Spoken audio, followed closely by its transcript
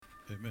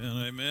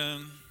Amen,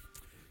 amen.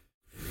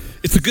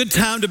 It's a good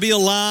time to be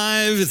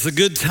alive. It's a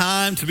good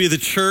time to be the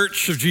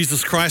church of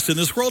Jesus Christ in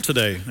this world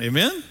today.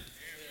 Amen?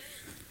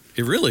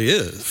 It really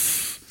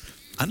is.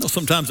 I know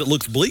sometimes it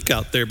looks bleak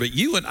out there, but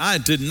you and I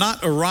did not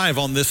arrive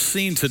on this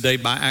scene today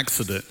by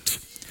accident.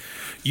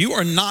 You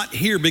are not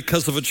here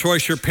because of a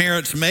choice your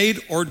parents made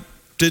or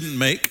didn't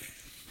make.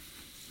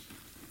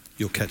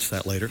 You'll catch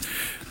that later.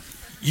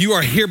 You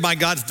are here by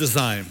God's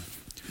design.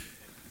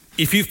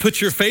 If you've put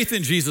your faith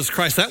in Jesus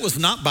Christ, that was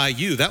not by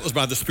you, that was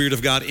by the Spirit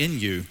of God in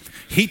you.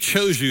 He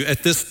chose you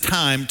at this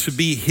time to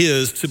be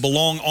His, to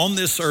belong on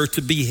this earth,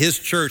 to be His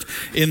church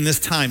in this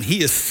time.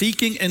 He is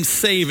seeking and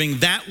saving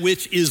that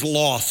which is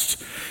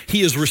lost.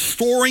 He is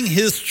restoring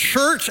His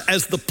church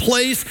as the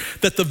place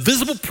that the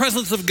visible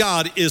presence of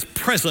God is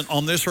present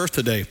on this earth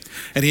today.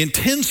 And He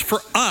intends for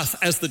us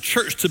as the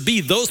church to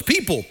be those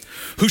people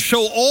who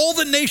show all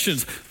the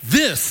nations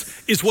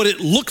this is what it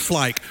looks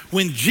like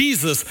when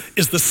Jesus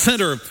is the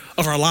center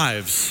of our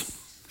lives.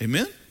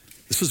 Amen?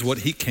 This is what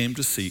He came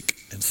to seek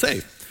and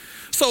save.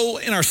 So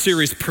in our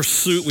series,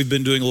 Pursuit, we've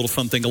been doing a little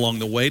fun thing along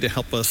the way to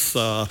help us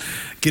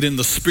get in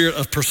the spirit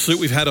of pursuit.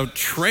 We've had a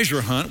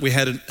treasure hunt. We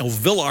had in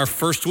Elvilla our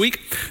first week,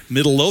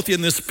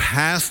 Midlothian this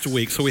past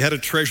week. So we had a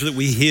treasure that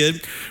we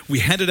hid. We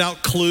handed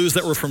out clues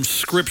that were from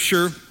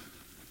Scripture.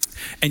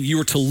 And you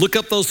were to look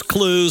up those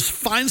clues,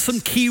 find some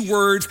key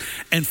words,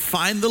 and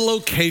find the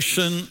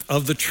location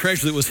of the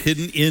treasure that was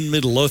hidden in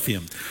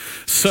Midlothian.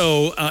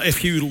 So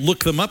if you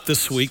look them up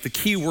this week, the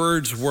key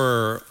words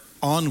were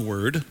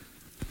onward,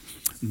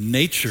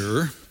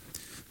 nature,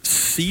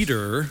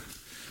 cedar,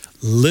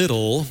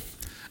 little,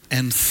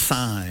 and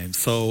sign.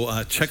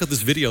 So check out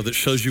this video that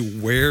shows you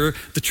where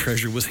the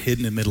treasure was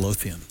hidden in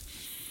Midlothian.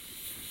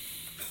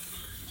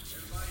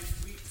 Everybody,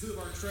 week 2 of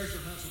our treasure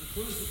hunt. So the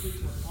clues this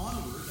week were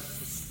onward, that's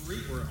the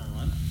street we're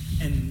on,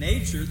 and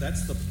nature,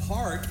 that's the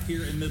park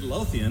here in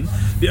Midlothian.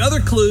 The other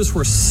clues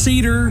were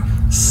cedar,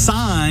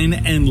 sign,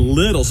 and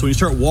little. So when you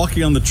start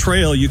walking on the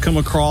trail, you come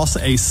across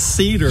a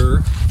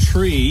cedar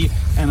tree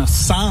and a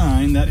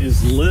sign that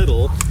is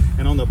little.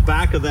 And on the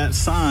back of that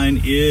sign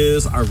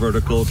is our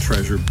vertical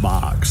treasure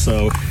box.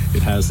 So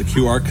it has the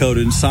QR code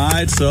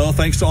inside. So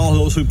thanks to all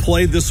those who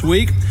played this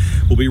week.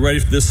 We'll be ready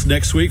for this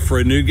next week for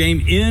a new game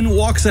in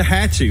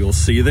Waxahachie. We'll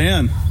see you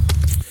then.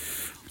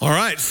 All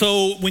right,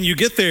 so when you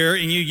get there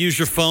and you use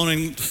your phone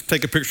and just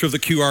take a picture of the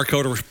QR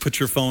code or put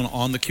your phone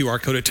on the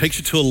QR code, it takes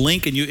you to a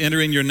link and you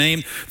enter in your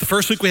name. The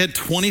first week we had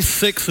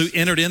 26 who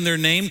entered in their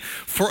name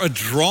for a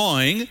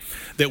drawing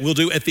that we'll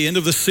do at the end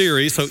of the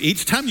series. So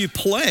each time you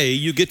play,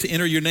 you get to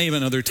enter your name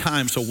another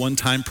time. So one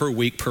time per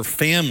week per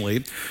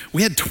family.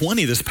 We had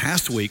 20 this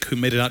past week who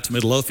made it out to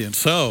Midlothian.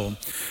 So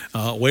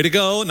way to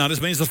go. Not as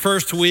many as the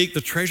first week.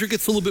 The treasure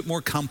gets a little bit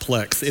more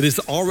complex. It has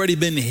already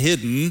been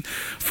hidden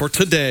for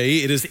today.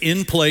 It is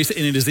in place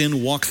and it is in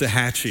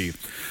Waxahachie.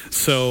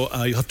 So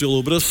you'll have to do a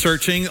little bit of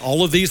searching.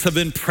 All of these have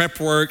been prep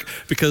work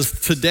because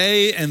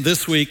today and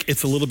this week,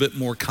 it's a little bit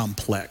more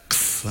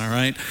complex, all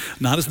right?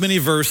 Not as many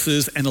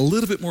verses and a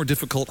little bit more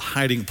difficult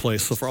hiding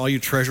place. So for all you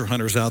treasure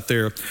hunters out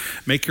there,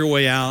 make your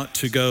way out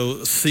to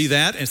go see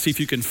that and see if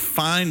you can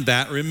find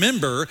that.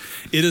 Remember,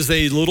 it is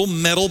a little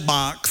metal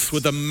box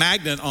with a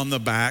magnet on the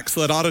back,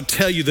 so that ought to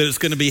tell you that it's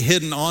going to be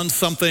hidden on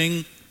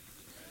something.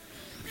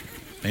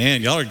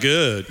 Man, y'all are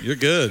good. You're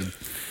good.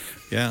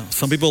 Yeah,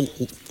 some people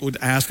would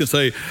ask and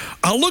say,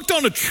 I looked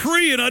on a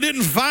tree and I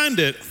didn't find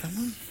it.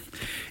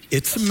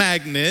 It's a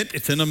magnet.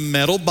 It's in a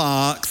metal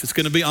box. It's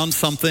going to be on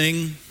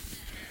something.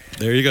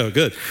 There you go.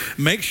 Good.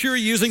 Make sure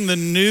you're using the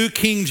New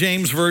King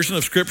James Version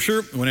of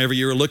Scripture whenever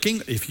you're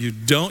looking. If you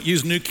don't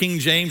use New King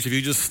James, if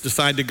you just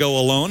decide to go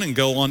alone and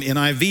go on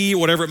NIV,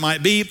 whatever it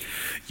might be,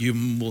 you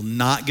will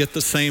not get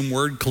the same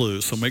word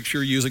clues. So make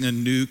sure you're using a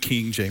New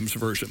King James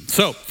Version.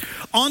 So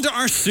on to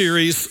our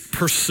series,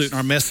 Pursuit,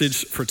 our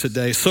message for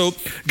today. So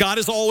God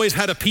has always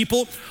had a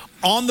people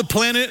on the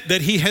planet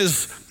that He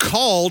has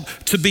called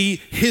to be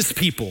His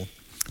people,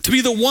 to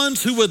be the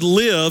ones who would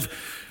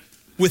live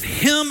with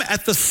Him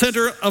at the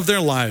center of their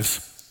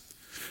lives.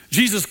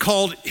 Jesus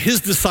called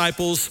His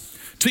disciples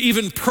to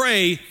even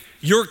pray,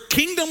 your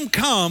kingdom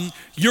come,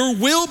 your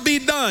will be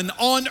done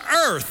on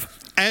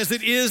earth as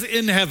it is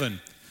in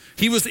heaven.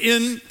 He was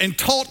in and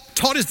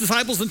taught His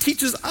disciples and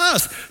teaches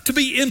us to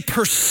be in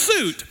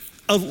pursuit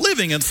of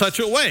living in such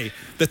a way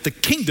that the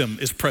kingdom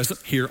is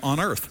present here on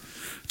earth,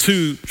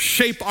 to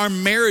shape our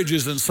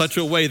marriages in such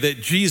a way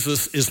that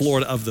Jesus is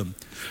Lord of them,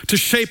 to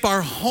shape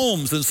our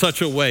homes in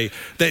such a way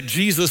that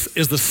Jesus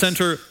is the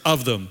center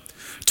of them,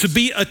 to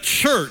be a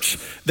church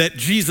that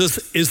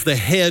Jesus is the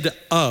head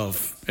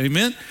of.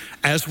 Amen?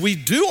 As we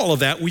do all of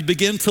that, we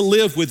begin to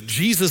live with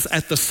Jesus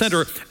at the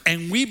center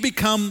and we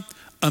become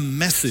a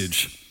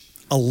message,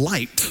 a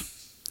light.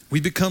 We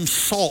become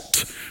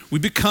salt. We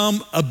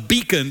become a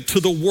beacon to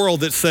the world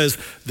that says,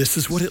 this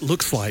is what it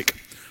looks like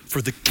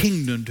for the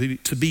kingdom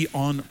to be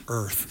on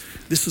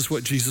earth. This is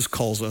what Jesus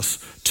calls us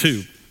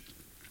to.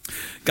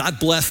 God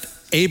blessed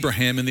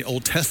Abraham in the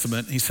Old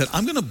Testament. He said,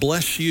 I'm going to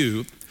bless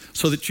you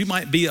so that you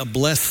might be a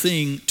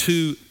blessing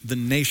to the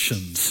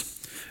nations.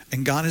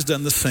 And God has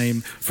done the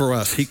same for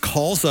us. He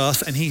calls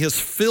us and he has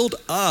filled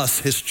us,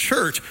 his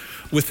church,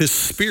 with his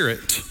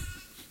Spirit.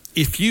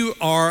 If you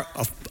are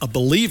a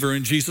believer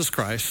in Jesus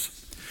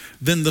Christ,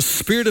 then the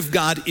Spirit of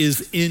God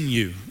is in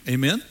you.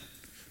 Amen?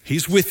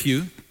 He's with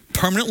you,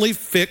 permanently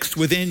fixed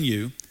within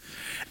you.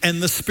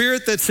 And the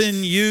Spirit that's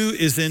in you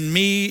is in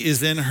me,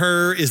 is in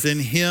her, is in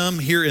him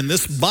here in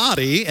this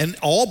body and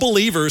all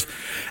believers.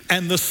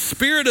 And the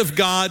Spirit of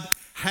God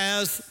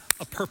has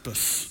a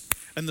purpose.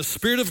 And the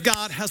Spirit of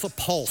God has a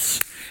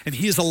pulse, and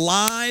he is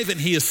alive and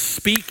he is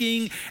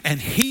speaking, and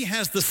he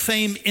has the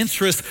same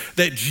interest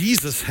that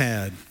Jesus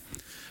had.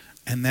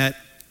 And that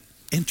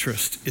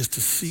interest is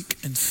to seek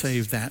and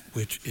save that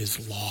which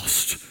is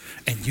lost.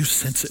 And you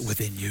sense it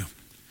within you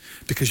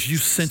because you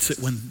sense it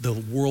when the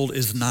world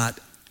is not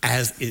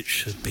as it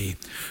should be.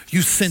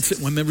 You sense it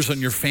when members in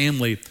your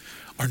family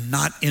are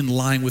not in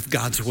line with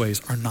God's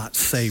ways, are not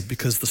saved,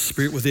 because the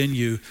Spirit within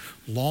you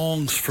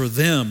longs for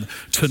them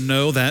to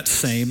know that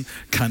same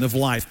kind of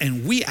life.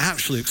 And we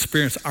actually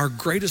experience our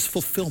greatest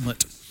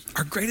fulfillment,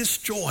 our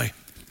greatest joy,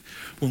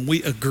 when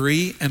we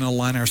agree and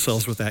align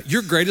ourselves with that.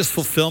 Your greatest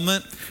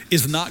fulfillment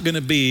is not going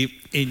to be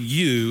in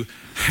you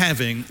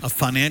having a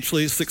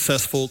financially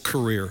successful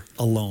career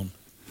alone.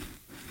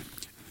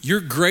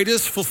 Your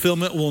greatest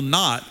fulfillment will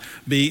not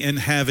be in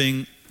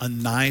having a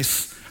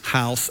nice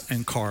house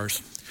and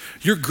cars.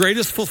 Your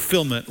greatest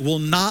fulfillment will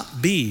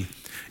not be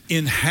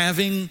in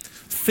having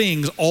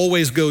things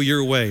always go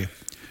your way.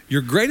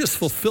 Your greatest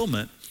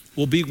fulfillment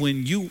will be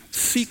when you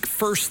seek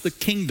first the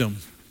kingdom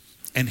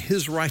and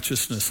his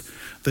righteousness,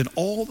 then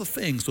all the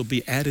things will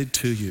be added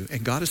to you.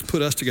 And God has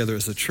put us together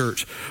as a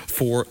church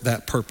for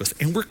that purpose.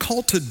 And we're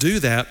called to do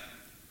that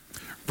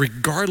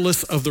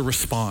regardless of the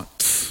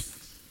response.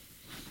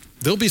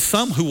 There'll be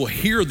some who will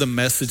hear the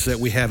message that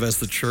we have as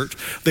the church.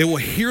 They will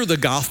hear the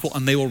gospel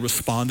and they will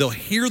respond. They'll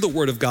hear the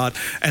word of God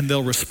and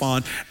they'll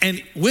respond.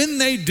 And when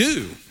they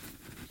do,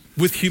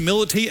 with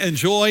humility and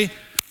joy,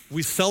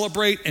 we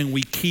celebrate and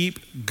we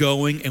keep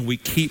going and we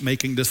keep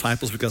making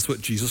disciples, because that's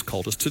what Jesus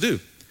called us to do.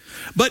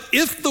 But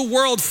if the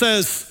world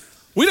says,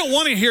 we don't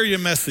want to hear your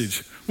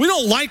message, we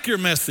don't like your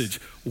message,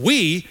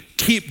 we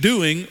keep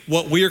doing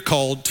what we are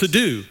called to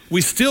do.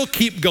 We still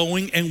keep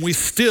going and we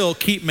still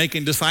keep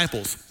making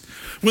disciples.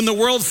 When the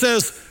world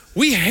says,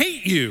 we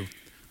hate you,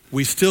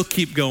 we still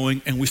keep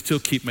going and we still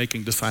keep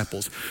making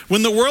disciples.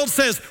 When the world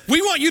says,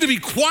 we want you to be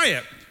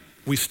quiet,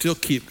 we still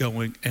keep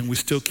going and we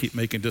still keep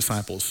making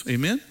disciples.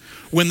 Amen?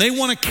 When they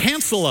want to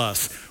cancel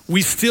us,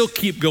 we still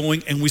keep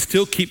going and we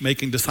still keep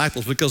making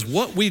disciples, because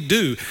what we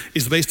do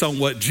is based on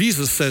what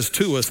Jesus says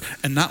to us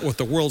and not what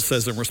the world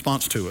says in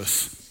response to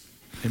us.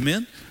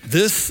 Amen?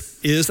 This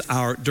is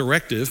our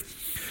directive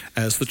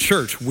as the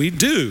church. We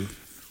do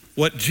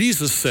what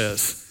Jesus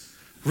says,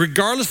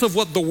 regardless of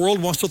what the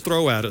world wants to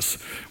throw at us,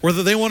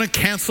 whether they want to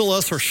cancel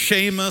us or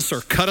shame us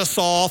or cut us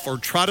off or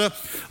try to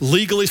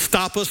legally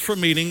stop us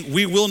from meeting,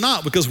 we will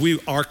not, because we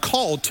are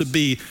called to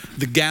be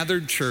the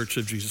gathered church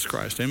of Jesus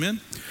Christ.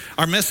 Amen?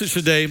 Our message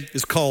today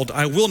is called,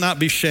 I Will Not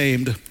Be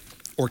Shamed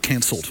or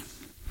Canceled.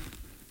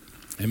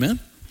 Amen?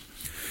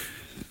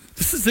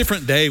 This is a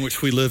different day in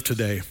which we live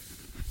today.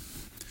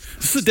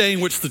 This is a day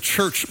in which the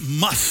church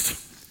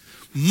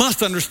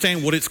must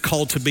understand what it's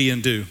called to be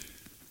and do,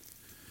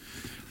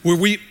 where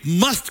we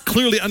must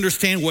clearly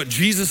understand what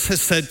Jesus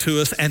has said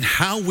to us and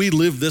how we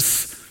live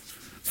this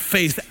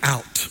faith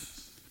out.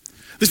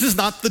 This is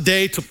not the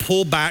day to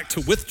pull back,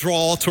 to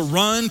withdraw, to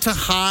run, to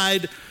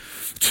hide,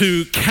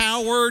 to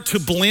cower, to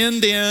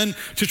blend in,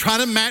 to try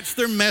to match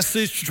their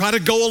message, to try to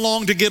go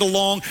along to get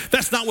along.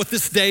 That's not what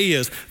this day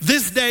is.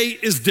 This day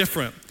is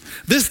different.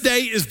 This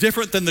day is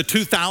different than the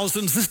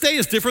 2000s. This day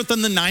is different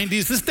than the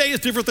 90s. This day is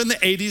different than the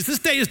 80s. This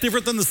day is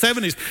different than the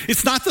 70s.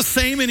 It's not the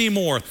same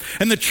anymore.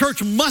 And the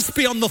church must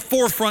be on the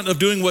forefront of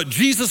doing what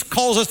Jesus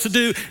calls us to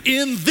do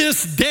in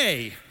this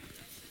day.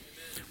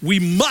 We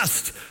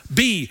must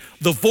be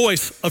the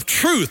voice of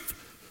truth.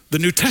 The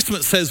New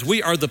Testament says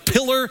we are the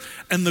pillar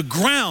and the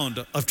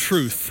ground of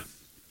truth.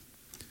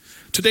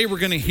 Today we're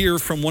going to hear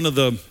from one of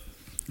the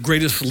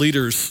greatest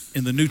leaders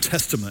in the New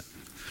Testament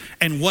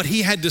and what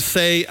he had to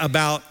say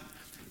about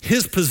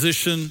his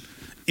position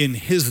in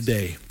his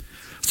day.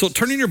 So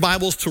turning your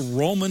Bibles to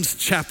Romans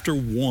chapter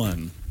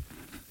 1.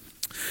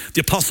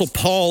 The Apostle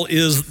Paul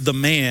is the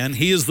man.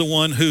 He is the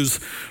one who's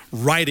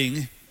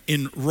writing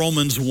in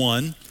Romans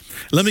 1.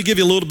 Let me give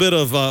you a little bit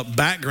of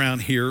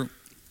background here.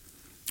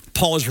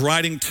 Paul is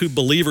writing to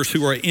believers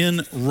who are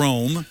in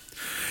Rome.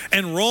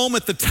 And Rome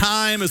at the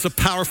time is a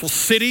powerful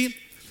city.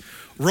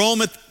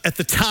 Rome at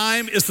the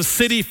time is a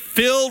city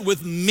filled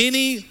with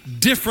many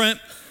different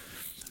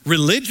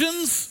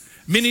religions,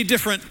 many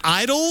different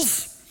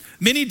idols,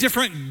 many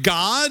different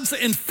gods.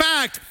 In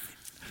fact,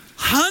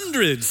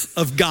 hundreds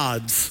of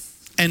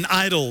gods and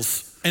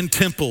idols and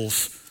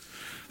temples.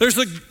 There's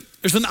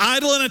an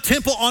idol and a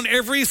temple on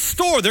every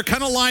store. They're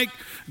kind of like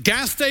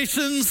gas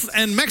stations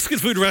and Mexican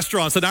food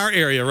restaurants in our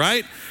area,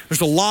 right?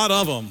 There's a lot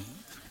of them,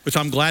 which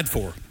I'm glad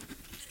for.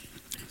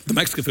 The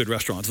Mexican food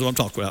restaurants is what I'm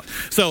talking about.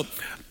 So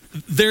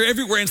they're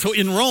everywhere. And so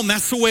in Rome,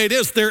 that's the way it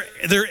is. They're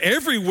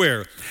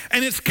everywhere.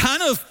 And it's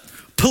kind of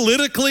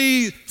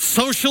politically,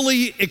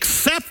 socially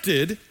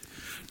accepted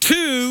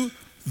to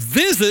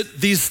visit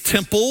these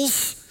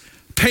temples,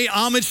 pay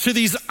homage to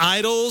these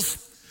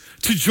idols,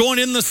 to join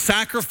in the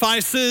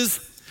sacrifices,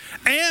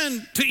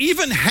 and to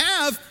even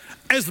have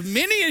as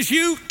many as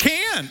you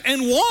can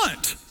and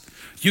want.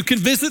 You can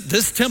visit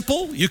this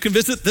temple, you can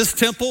visit this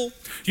temple,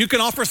 you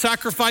can offer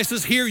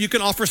sacrifices here, you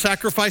can offer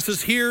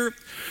sacrifices here.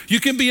 You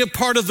can be a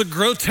part of the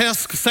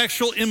grotesque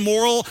sexual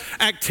immoral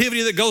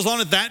activity that goes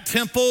on at that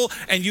temple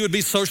and you would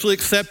be socially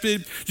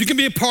accepted. You can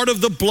be a part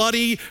of the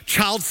bloody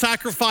child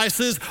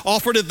sacrifices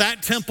offered at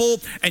that temple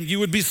and you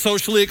would be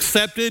socially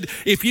accepted.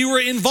 If you were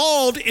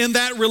involved in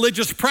that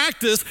religious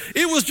practice,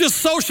 it was just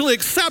socially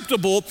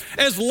acceptable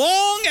as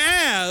long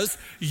as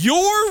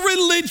your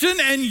religion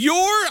and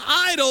your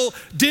idol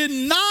did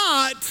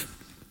not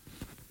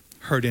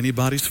hurt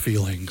anybody's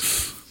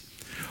feelings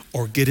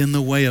or get in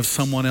the way of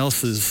someone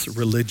else's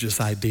religious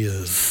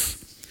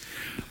ideas,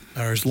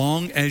 or as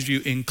long as you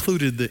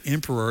included the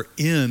emperor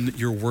in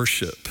your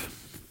worship.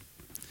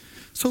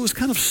 So it was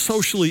kind of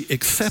socially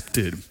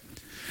accepted.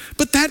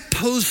 But that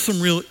posed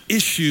some real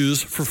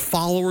issues for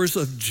followers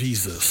of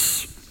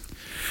Jesus.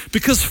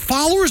 Because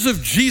followers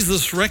of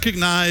Jesus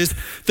recognize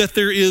that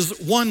there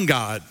is one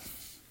God,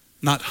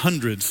 not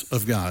hundreds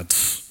of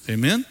gods.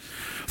 Amen?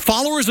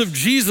 Followers of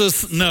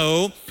Jesus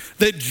know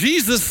that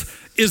Jesus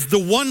is the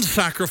one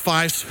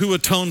sacrifice who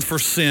atoned for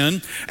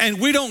sin, and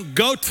we don't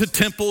go to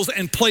temples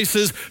and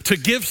places to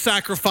give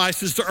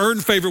sacrifices to earn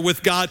favor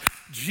with God.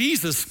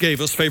 Jesus gave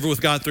us favor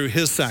with God through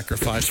his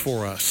sacrifice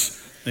for us.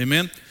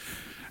 Amen?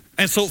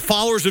 And so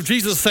followers of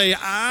Jesus say,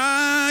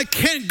 I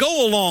can't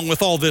go along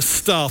with all this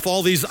stuff,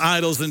 all these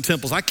idols and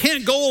temples. I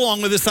can't go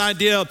along with this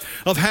idea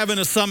of having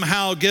to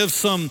somehow give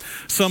some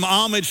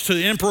homage to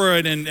the emperor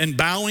and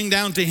bowing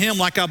down to him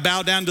like I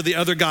bow down to the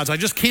other gods. I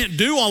just can't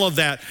do all of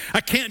that.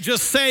 I can't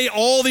just say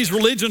all these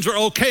religions are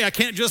okay. I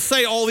can't just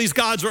say all these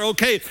gods are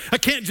okay. I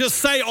can't just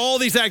say all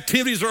these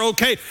activities are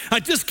okay. I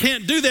just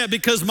can't do that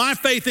because my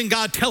faith in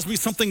God tells me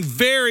something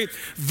very,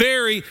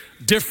 very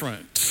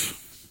different.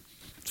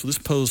 So this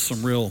posed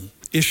some real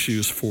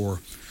issues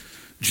for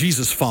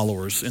Jesus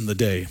followers in the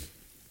day.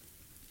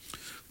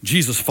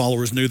 Jesus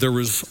followers knew there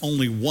was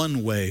only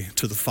one way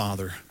to the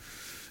Father.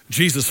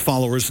 Jesus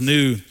followers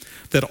knew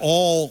that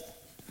all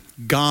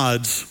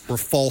gods were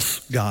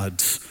false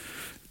gods.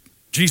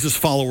 Jesus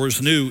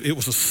followers knew it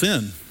was a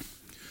sin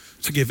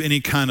to give any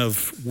kind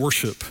of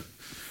worship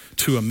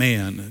to a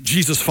man.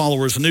 Jesus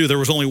followers knew there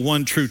was only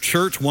one true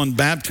church, one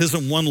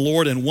baptism, one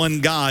Lord, and one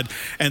God,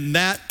 and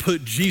that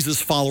put Jesus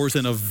followers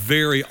in a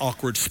very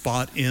awkward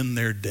spot in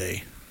their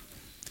day.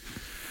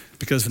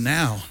 Because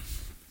now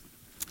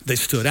they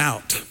stood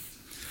out.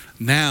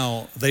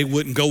 Now they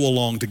wouldn't go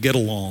along to get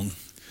along.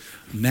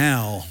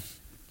 Now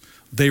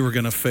they were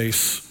going to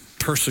face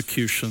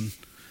persecution,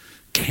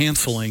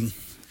 canceling,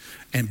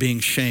 and being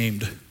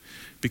shamed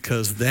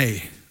because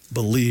they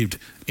believed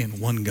in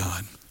one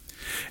God.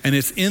 And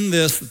it's in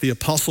this that the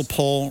Apostle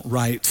Paul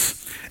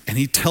writes, and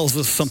he tells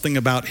us something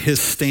about his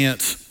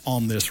stance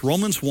on this.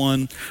 Romans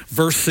 1,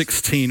 verse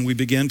 16, we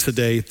begin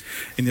today,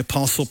 and the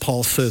Apostle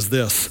Paul says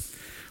this,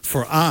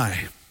 "For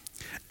I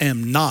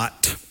am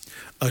not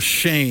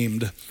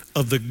ashamed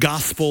of the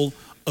gospel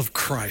of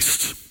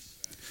Christ."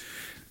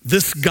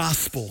 This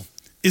gospel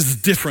is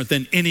different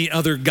than any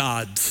other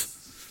God's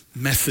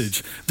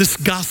message. This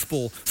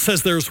gospel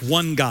says there's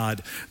one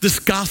God. This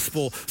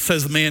gospel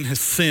says man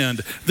has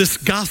sinned. This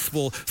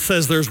gospel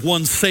says there's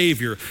one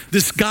Savior.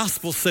 This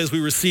gospel says we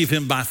receive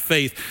him by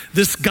faith.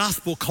 This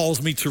gospel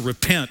calls me to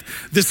repent.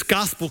 This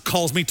gospel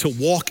calls me to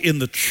walk in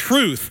the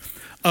truth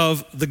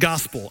of the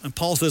gospel. And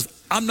Paul says,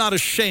 I'm not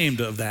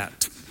ashamed of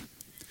that.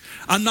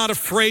 I'm not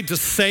afraid to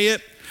say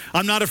it.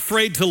 I'm not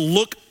afraid to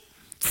look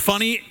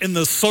funny in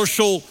the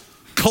social,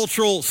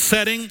 cultural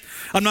setting.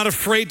 I'm not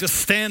afraid to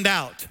stand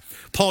out.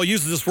 Paul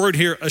uses this word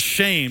here,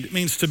 ashamed. It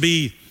means to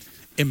be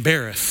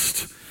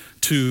embarrassed,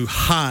 to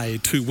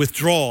hide, to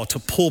withdraw, to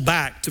pull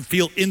back, to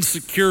feel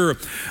insecure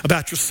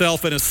about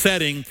yourself in a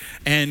setting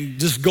and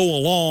just go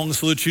along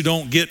so that you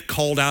don't get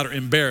called out or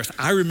embarrassed.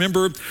 I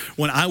remember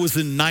when I was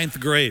in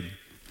 9th grade,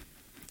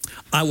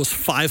 I was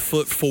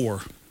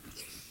 5'4".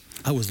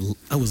 I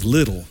was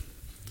little.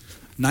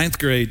 9th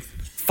grade,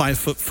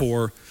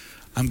 5'4".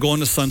 I'm going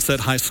to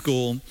Sunset High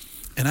School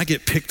and I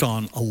get picked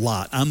on a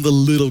lot. I'm the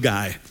little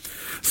guy.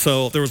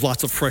 So there was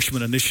lots of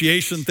freshman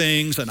initiation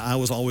things, and I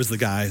was always the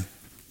guy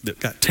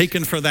that got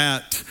taken for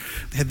that.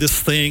 They had this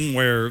thing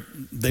where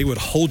they would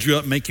hold you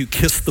up, make you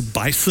kiss the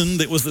bison.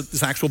 That was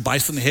this actual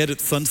bison head at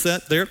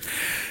Sunset there.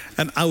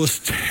 And I was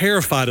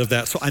terrified of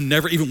that, so I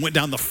never even went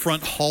down the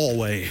front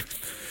hallway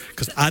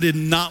because I did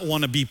not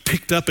want to be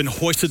picked up and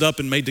hoisted up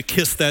and made to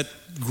kiss that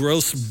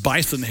gross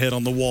bison head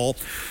on the wall.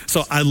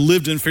 So I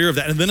lived in fear of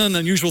that. And then an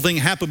unusual thing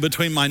happened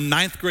between my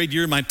 9th grade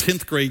year and my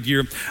 10th grade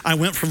year. I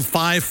went from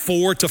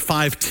 5'4" to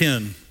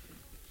 5'10".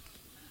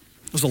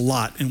 It was a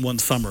lot in one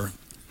summer.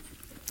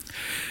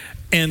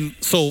 And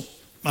so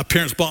my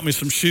parents bought me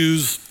some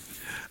shoes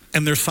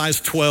and they're size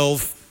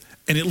 12,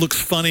 and it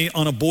looks funny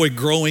on a boy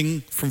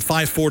growing from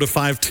 5'4" to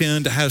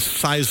 5'10" to have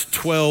size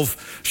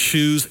 12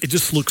 shoes. It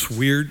just looks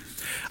weird.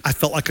 I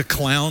felt like a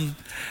clown,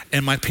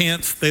 and my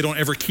pants, they don't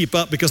ever keep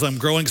up because I'm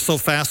growing so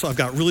fast. So I've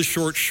got really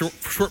short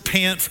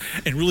pants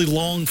and really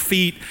long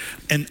feet,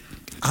 and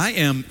I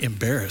am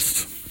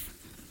embarrassed.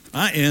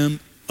 I am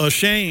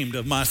ashamed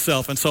of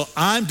myself. And so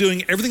I'm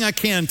doing everything I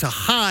can to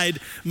hide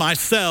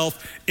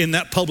myself in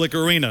that public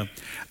arena.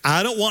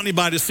 I don't want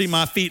anybody to see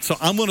my feet, so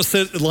I'm going to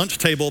sit at the lunch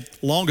table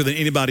longer than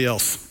anybody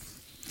else.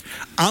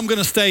 I'm going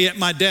to stay at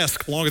my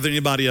desk longer than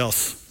anybody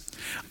else.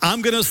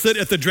 I'm going to sit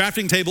at the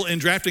drafting table in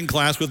drafting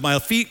class with my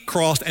feet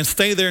crossed and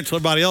stay there until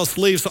everybody else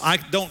leaves, so I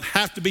don't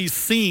have to be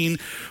seen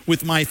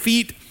with my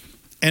feet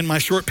and my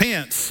short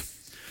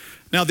pants.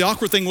 Now, the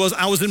awkward thing was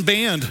I was in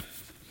band.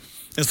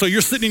 And so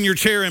you're sitting in your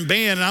chair in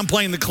band and I'm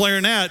playing the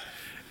clarinet.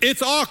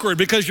 It's awkward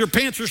because your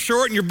pants are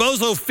short and your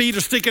bozo feet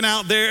are sticking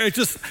out there. I'm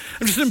just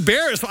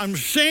embarrassed. I'm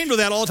ashamed of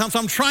that all the time. So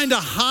I'm trying to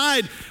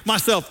hide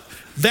myself.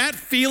 That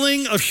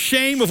feeling of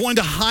shame, of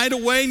wanting to hide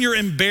away, and you're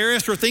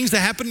embarrassed, or things that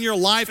happen in your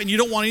life and you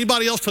don't want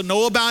anybody else to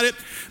know about it.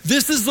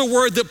 This is the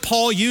word that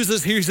Paul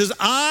uses here. He says,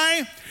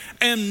 I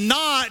am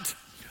not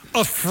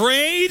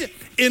afraid,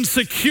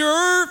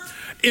 insecure,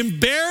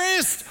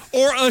 embarrassed,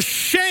 or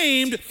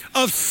ashamed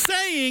of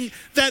saying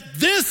that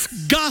this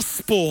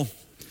gospel,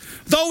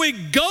 though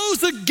it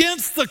goes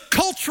against the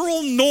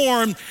cultural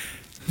norm,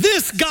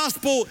 this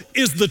gospel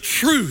is the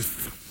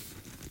truth.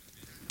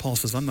 Paul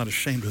says, I'm not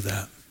ashamed of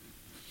that.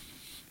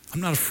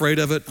 I'm not afraid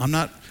of it. I'm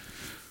not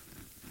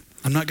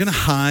going to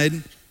hide.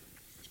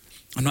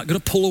 I'm not going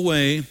to pull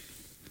away.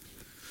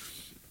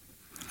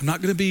 I'm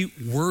not going to be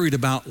worried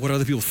about what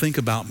other people think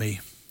about me.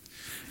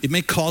 It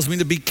may cause me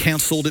to be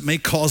canceled. It may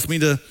cause me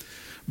to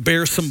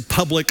bear some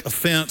public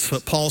offense,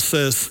 but Paul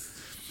says,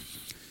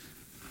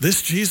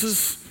 this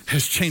Jesus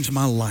has changed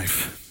my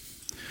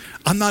life.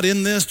 I'm not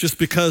in this just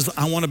because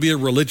I want to be a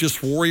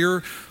religious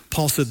warrior.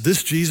 Paul said,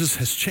 this Jesus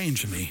has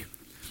changed me,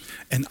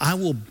 and I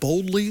will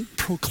boldly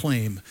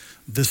proclaim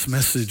this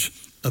message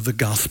of the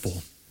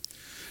gospel.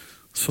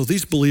 So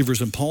these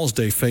believers in Paul's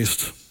day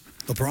faced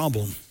a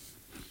problem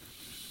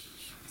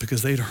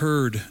because they'd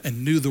heard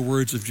and knew the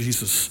words of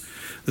Jesus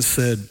that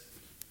said,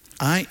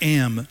 I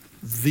am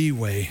the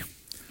way,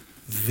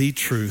 the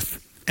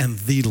truth, and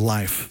the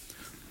life.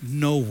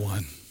 No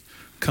one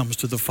comes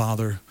to the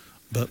Father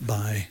but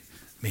by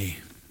me.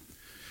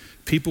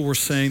 People were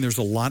saying there's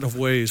a lot of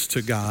ways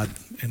to God,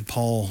 and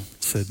Paul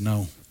said,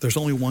 no, there's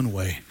only one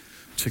way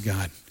to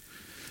God.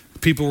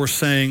 People were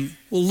saying,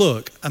 well,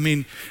 look,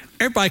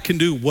 everybody can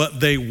do what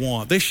they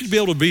want. They should be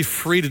able to be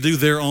free to do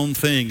their own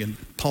thing. And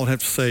Paul would have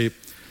to say,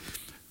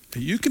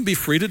 you can be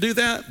free to do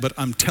that, but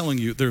I'm telling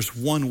you, there's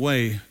one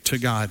way to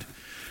God.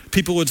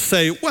 People would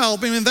say, well,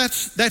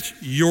 that's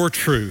your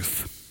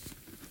truth.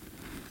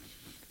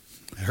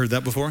 I heard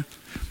that before.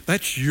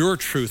 That's your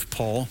truth,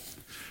 Paul.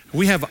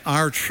 We have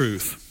our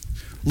truth.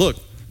 Look,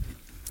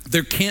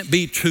 there can't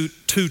be two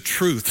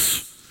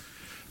truths.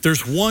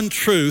 There's one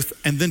truth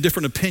and then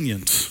different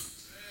opinions.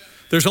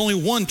 There's only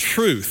one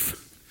truth.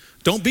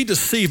 Don't be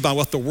deceived by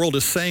what the world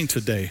is saying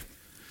today.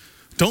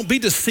 Don't be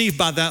deceived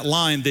by that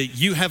line that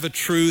you have a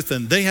truth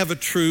and they have a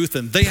truth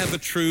and they have a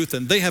truth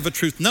and they have a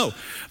truth. No,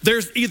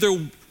 there's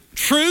either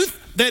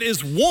truth that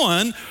is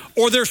one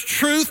or there's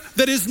truth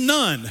that is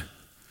none.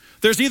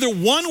 There's either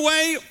one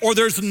way or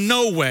there's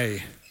no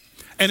way.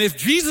 And if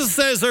Jesus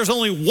says there's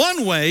only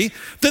one way,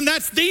 then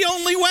that's the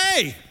only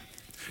way.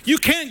 You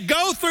can't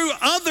go through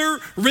other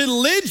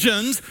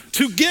religions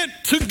to get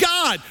to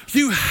God.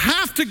 You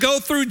have to go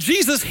through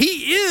Jesus.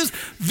 He is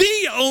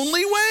the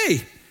only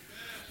way.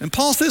 And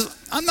Paul says,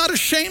 I'm not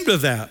ashamed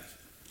of that.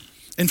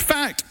 In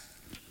fact,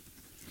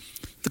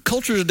 the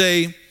culture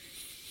today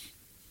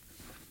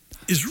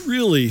is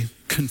really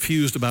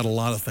confused about a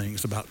lot of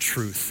things about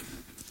truth.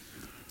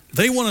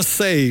 They want to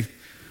say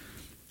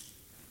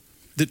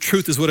that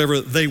truth is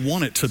whatever they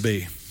want it to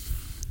be.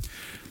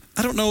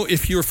 I don't know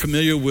if you're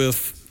familiar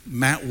with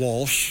Matt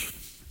Walsh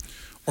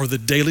or the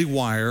Daily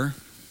Wire.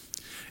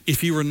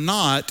 If you are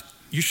not,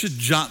 you should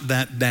jot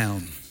that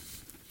down.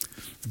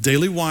 The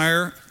Daily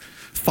Wire,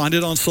 find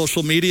it on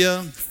social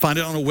media, find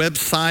it on a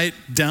website,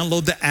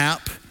 download the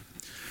app.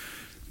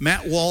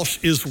 Matt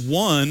Walsh is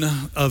one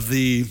of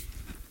the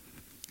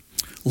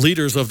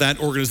leaders of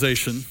that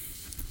organization,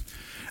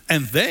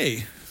 and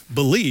they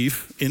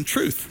believe in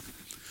truth.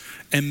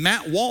 And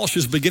Matt Walsh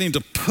is beginning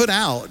to put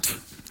out,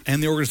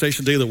 and the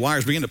organization Daily Wire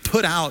is beginning to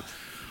put out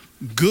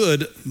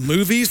good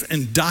movies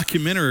and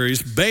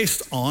documentaries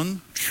based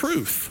on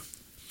truth.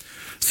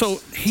 So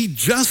he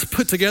just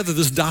put together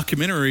this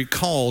documentary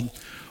called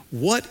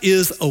What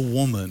is a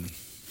Woman?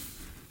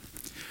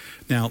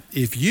 Now,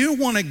 if you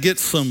want to get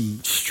some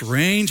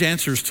strange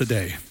answers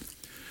today,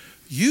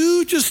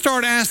 you just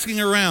start asking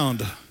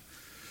around,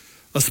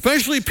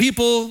 especially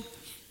people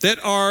that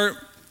are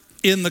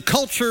in the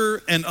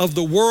culture and of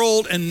the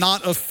world and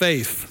not of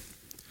faith,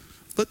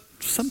 but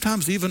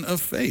sometimes even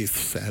of faith,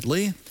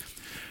 sadly.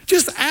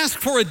 Just ask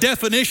for a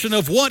definition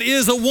of what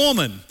is a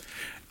woman.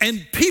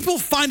 And people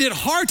find it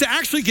hard to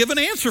actually give an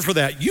answer for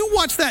that. You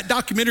watch that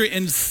documentary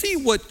and see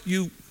what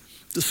you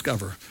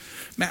discover.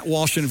 Matt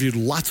Walsh interviewed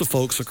lots of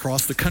folks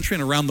across the country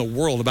and around the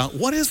world about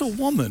what is a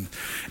woman.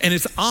 And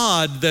it's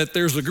odd that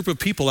there's a group of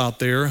people out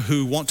there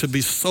who want to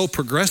be so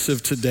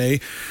progressive today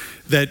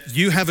that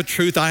you have a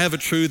truth, I have a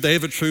truth, they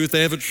have a truth,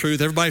 they have a truth.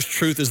 Everybody's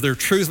truth is their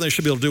truth, and they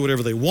should be able to do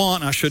whatever they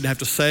want. I shouldn't have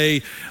to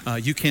say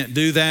you can't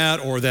do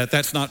that, or that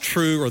that's not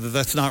true, or that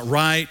that's not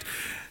right.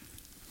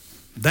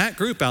 That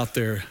group out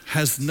there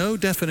has no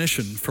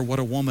definition for what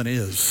a woman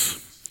is.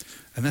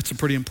 And that's a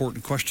pretty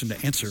important question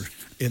to answer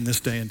in this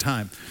day and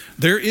time.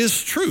 There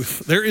is truth.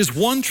 There is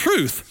one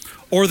truth,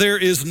 or there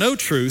is no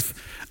truth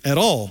at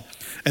all.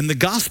 And the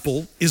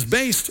gospel is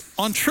based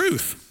on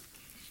truth.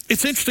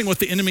 It's interesting what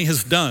the enemy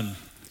has done.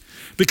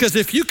 Because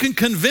if you can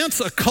convince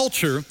a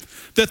culture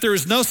that there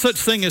is no such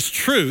thing as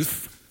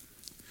truth,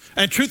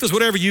 and truth is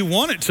whatever you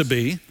want it to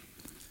be,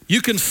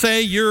 you can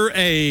say you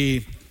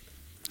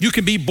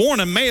can be born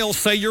a male,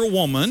 say you're a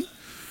woman.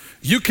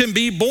 You can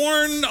be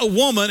born a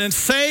woman and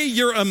say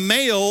you're a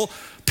male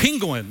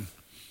penguin.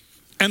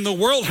 And the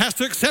world has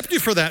to accept you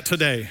for that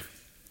today.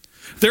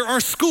 There are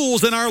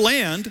schools in our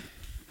land,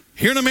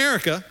 here in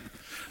America,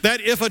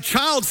 that if a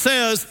child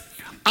says,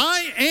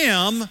 I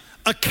am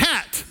a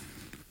cat,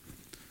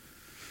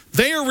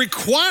 they are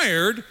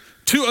required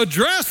to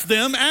address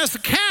them as a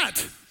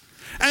cat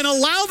and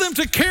allow them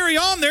to carry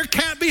on their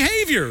cat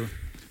behavior.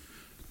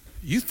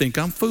 You think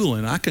I'm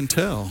fooling, I can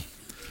tell.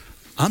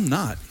 I'm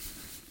not.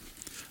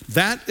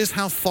 That is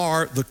how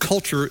far the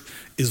culture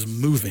is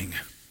moving.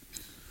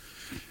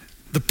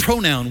 The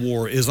pronoun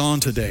war is on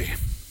today.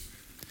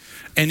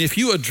 And if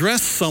you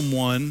address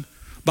someone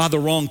by the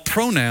wrong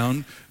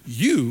pronoun,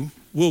 you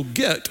will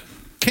get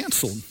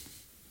canceled.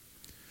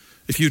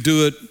 If you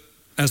do it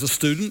as a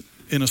student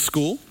in a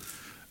school,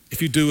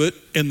 if you do it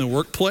in the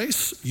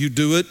workplace, you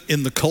do it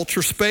in the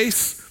culture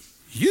space,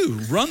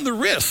 you run the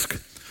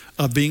risk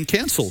of being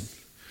canceled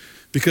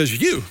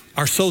because you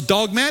are so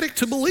dogmatic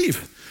to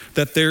believe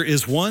that there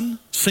is one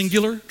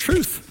singular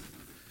truth,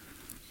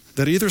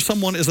 that either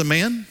someone is a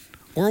man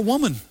or a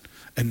woman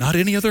and not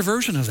any other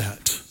version of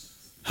that.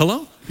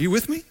 Hello? Are you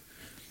with me?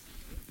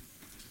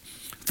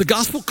 The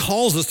gospel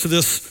calls us to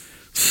this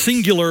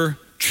singular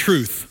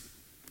truth.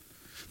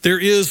 There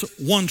is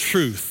one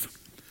truth.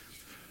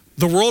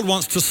 The world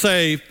wants to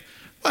say,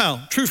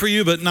 well, true for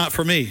you, but not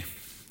for me.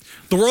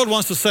 The world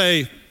wants to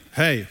say,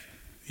 hey,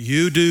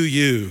 you do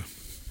you.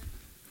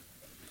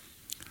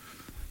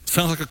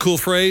 Sounds like a cool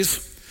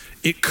phrase?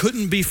 It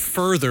couldn't be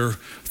further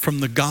from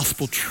the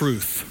gospel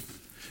truth.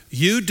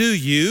 You do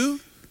you?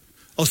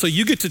 Oh, so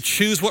you get to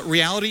choose what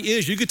reality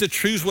is. You get to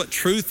choose what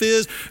truth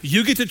is.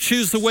 You get to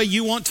choose the way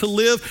you want to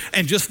live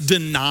and just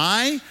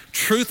deny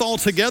truth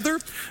altogether.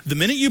 The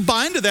minute you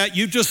buy into that,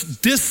 you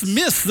just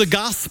dismiss the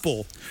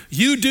gospel.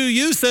 You do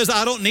you says,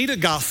 I don't need a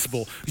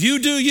gospel. You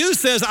do you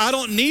says, I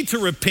don't need to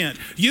repent.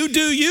 You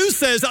do you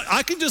says,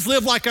 I can just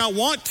live like I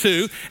want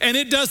to, and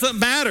it doesn't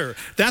matter.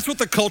 That's what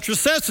the culture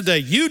says today.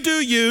 You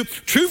do you,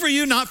 true for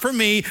you, not for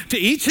me, to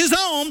each his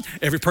own.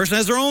 Every person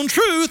has their own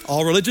truth.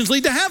 All religions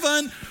lead to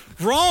heaven.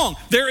 Wrong.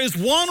 There is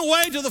one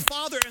way to the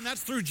Father, and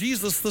that's through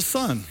Jesus the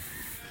Son.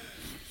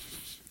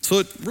 So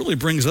it really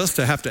brings us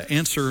to have to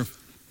answer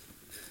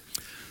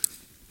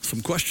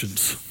some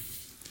questions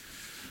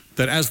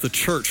that as the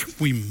church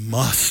we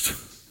must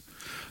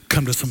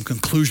come to some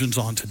conclusions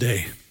on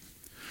today,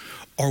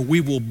 or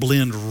we will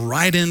blend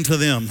right into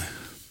them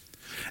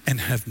and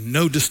have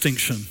no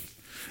distinction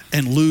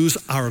and lose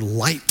our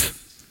light,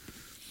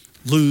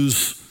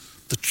 lose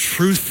the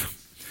truth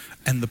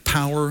and the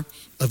power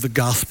of the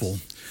gospel.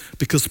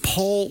 Because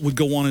Paul would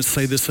go on and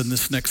say this in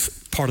this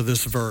next part of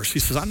this verse. He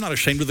says, I'm not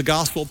ashamed of the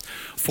gospel,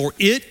 for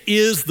it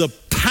is the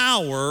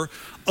power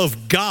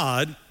of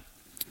God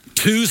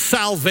to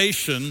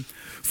salvation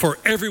for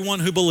everyone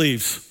who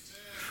believes.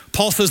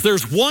 Paul says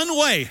there's one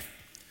way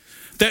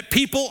that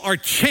people are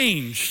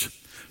changed,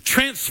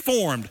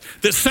 transformed,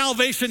 that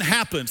salvation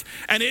happens,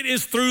 and it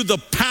is through the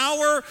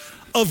power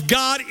of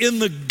God in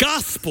the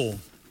gospel.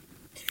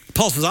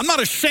 Paul says, I'm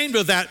not ashamed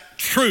of that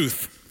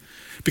truth,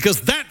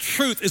 because that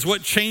truth is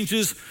what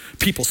changes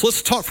people. So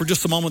let's talk for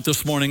just a moment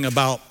this morning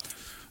about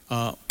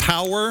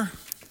power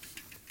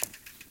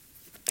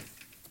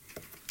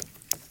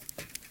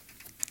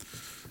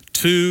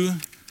to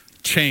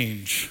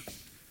change.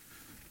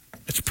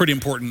 It's a pretty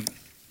important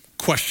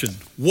question.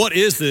 What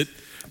is it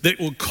that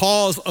will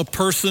cause a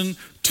person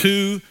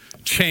to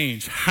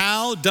change?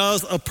 How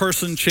does a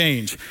person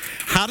change?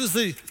 How does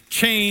it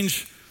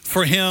change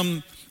for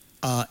him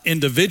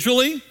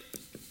individually?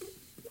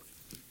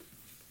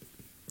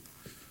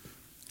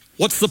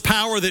 What's the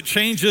power that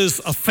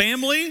changes a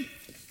family?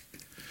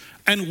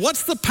 And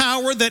what's the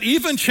power that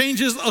even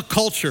changes a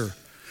culture?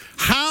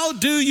 How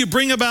do you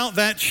bring about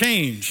that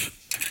change?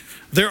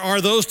 There are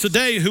those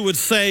today who would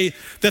say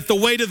that the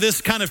way to this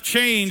kind of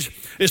change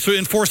is through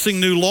enforcing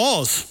new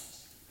laws.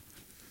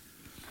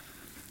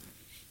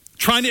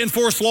 Trying to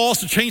enforce laws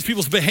to change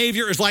people's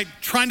behavior is like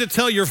trying to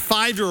tell your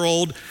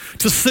 5-year-old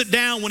to sit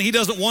down when he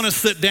doesn't want to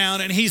sit down.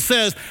 And he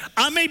says,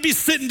 I may be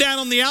sitting down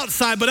on the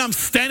outside, but I'm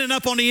standing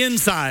up on the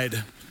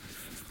inside.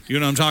 You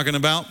know what I'm talking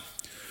about?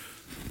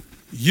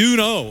 You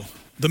know,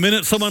 the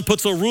minute someone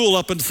puts a rule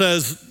up and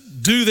says,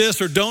 do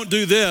this or don't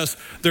do this,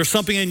 there's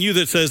something in you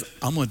that says,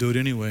 I'm going to do it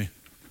anyway.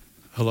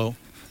 Hello?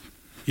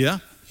 Yeah?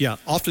 Yeah.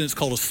 Often it's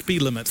called a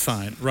speed limit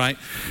sign, right?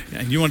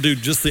 And you want to do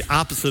just the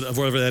opposite of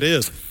whatever that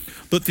is.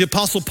 But the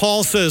Apostle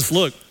Paul says,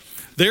 look,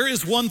 there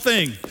is one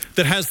thing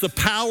that has the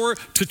power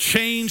to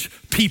change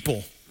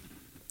people.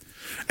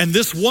 And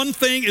this one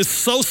thing is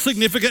so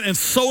significant and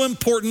so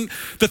important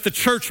that the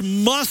church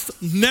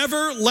must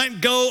never let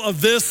go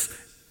of this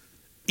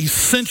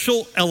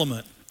essential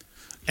element.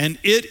 And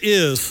it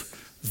is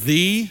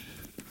the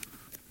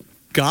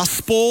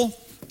gospel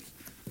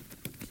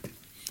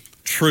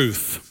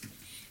truth.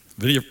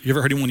 You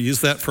ever heard anyone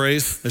use that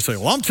phrase? They say,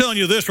 well, I'm telling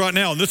you this right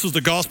now, and this is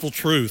the gospel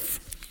truth.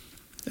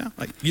 Yeah,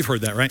 like you've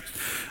heard that, right?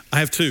 I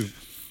have too.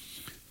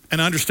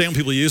 And I understand when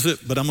people use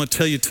it, but I'm going to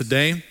tell you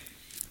today,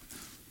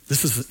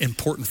 this is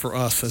important for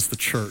us as the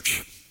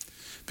church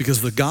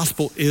because the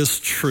gospel is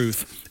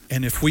truth.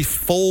 And if we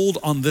fold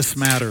on this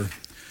matter,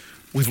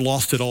 we've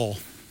lost it all.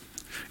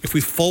 If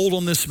we fold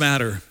on this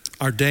matter,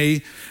 our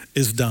day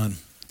is done.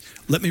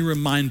 Let me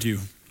remind you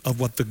of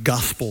what the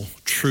gospel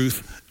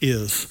truth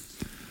is.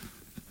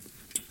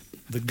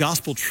 The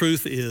gospel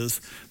truth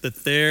is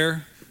that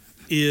there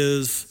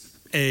is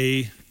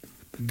a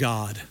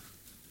God.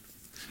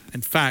 In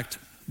fact,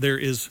 there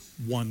is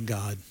one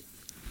God.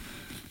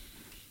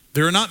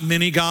 There are not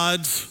many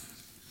gods.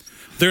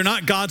 They're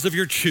not gods of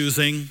your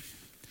choosing.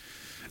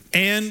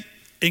 And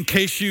in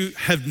case you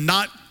have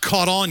not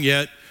caught on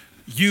yet,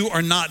 you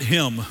are not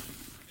him.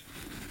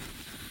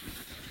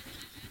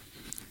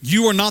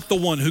 You are not the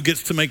one who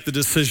gets to make the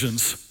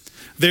decisions.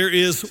 There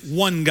is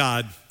one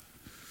God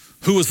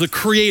who is the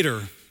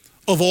creator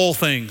of all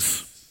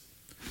things.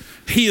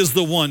 He is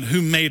the one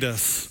who made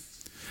us.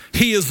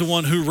 He is the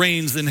one who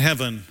reigns in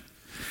heaven.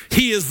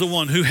 He is the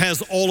one who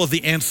has all of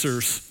the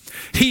answers.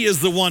 He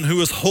is the one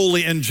who is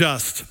holy and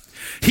just.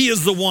 He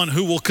is the one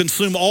who will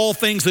consume all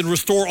things and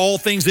restore all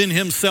things in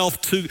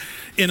himself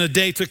in a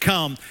day to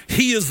come.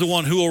 He is the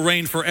one who will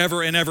reign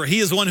forever and ever. He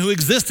is the one who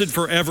existed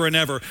forever and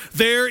ever.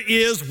 There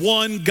is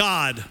one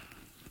God.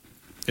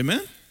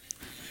 Amen?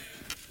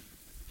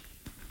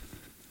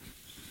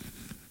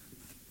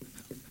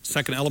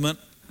 Second element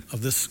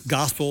of this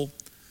gospel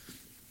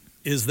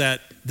is that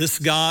this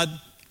God,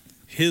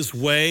 his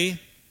way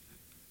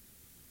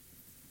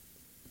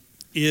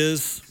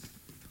is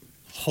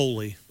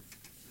holy.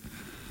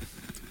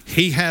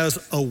 He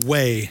has a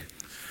way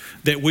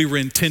that we were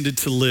intended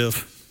to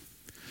live.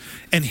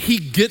 And he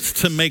gets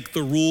to make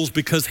the rules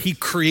because he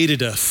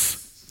created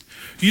us.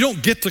 You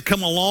don't get to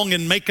come along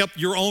and make up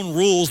your own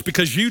rules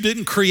because you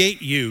didn't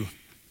create you.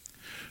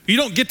 You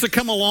don't get to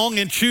come along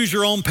and choose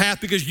your own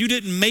path because you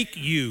didn't make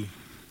you.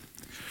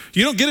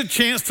 You don't get a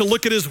chance to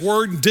look at his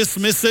word and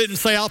dismiss it and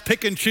say, I'll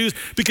pick and choose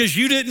because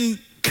you didn't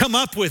come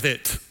up with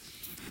it.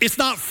 It's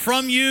not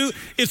from you,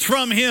 it's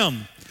from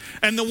him.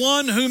 And the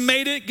one who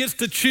made it gets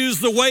to choose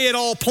the way it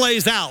all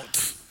plays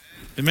out.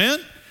 Amen?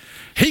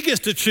 He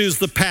gets to choose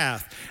the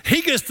path.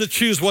 He gets to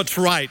choose what's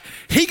right.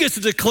 He gets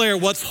to declare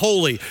what's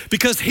holy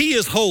because he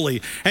is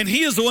holy and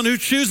he is the one who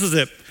chooses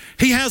it.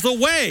 He has a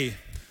way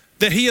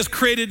that he has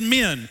created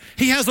men.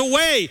 He has a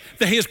way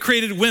that he has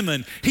created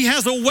women. He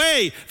has a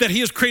way that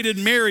he has created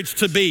marriage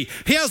to be.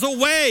 He has a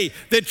way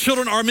that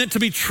children are meant to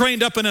be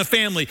trained up in a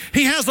family.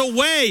 He has a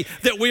way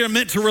that we are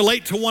meant to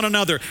relate to one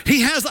another.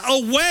 He has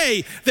a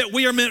way that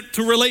we are meant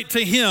to relate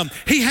to him.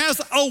 He has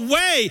a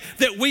way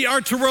that we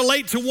are to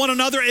relate to one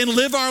another and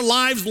live our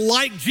lives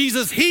like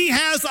Jesus. He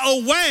has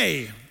a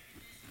way.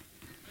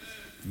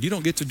 You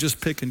don't get to just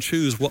pick and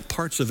choose what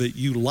parts of it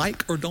you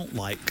like or don't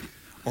like,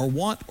 or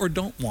want or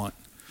don't want.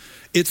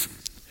 It's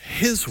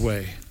his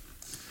way.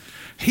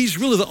 He's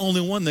really the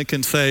only one that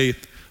can say,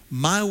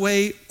 my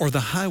way or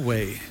the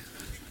highway.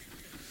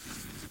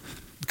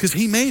 Because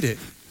he made it.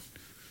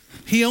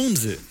 He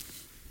owns it.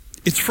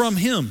 It's from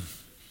him.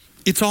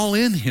 It's all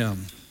in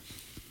him.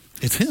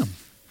 It's him.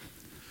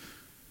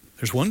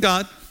 There's one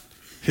God.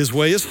 His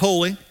way is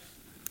holy.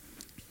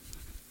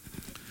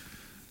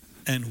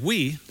 And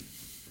we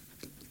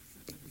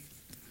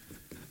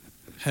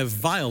have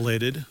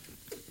violated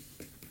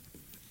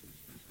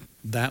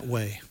that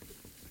way.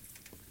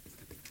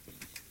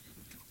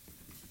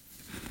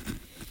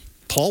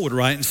 Paul would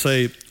write and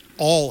say,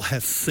 all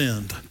have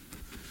sinned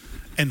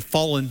and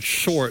fallen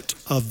short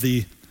of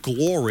the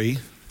glory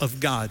of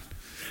God,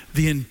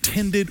 the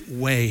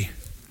intended way.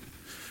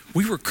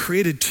 We were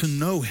created to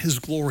know his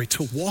glory,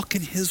 to walk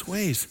in his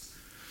ways.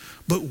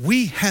 But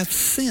we have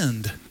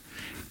sinned.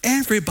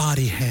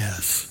 Everybody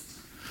has.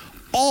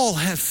 All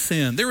have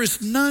sinned. There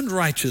is none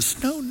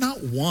righteous. No,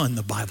 not one,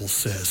 the Bible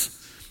says.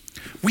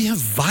 We have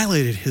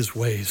violated his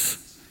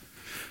ways.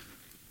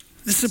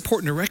 This is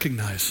important to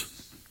recognize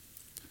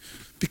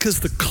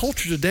because the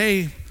culture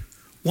today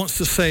wants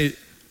to say,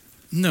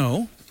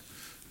 no,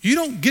 You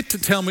don't get to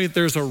tell me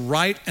there's a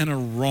right and a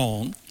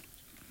wrong.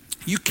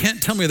 You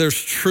can't tell me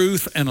there's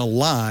truth and a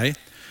lie.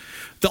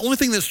 The only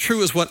thing that's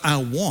true is what I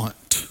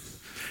want.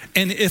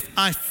 And if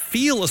I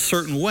feel a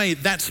certain way,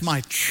 that's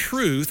my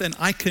truth, and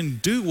I can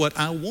do what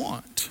I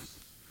want.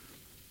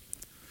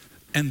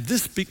 And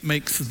this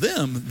makes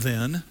them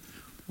then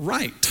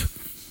right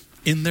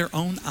in their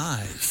own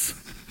eyes.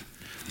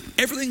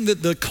 Everything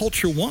that the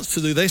culture wants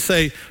to do, they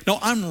say, no,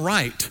 I'm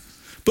right.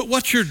 But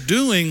what you're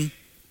doing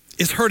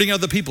is hurting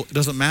other people. It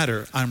doesn't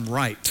matter, I'm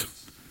right.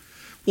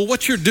 Well,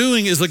 what you're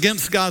doing is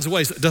against God's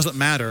ways. It doesn't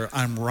matter,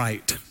 I'm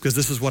right, because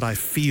this is what I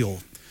feel.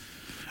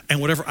 And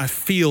whatever I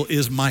feel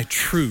is my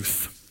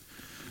truth.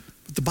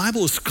 But the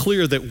Bible is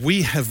clear that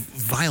we have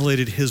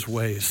violated his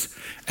ways,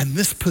 and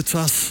this puts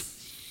us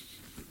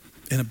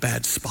in a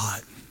bad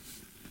spot.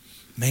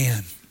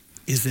 Man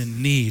is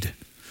in need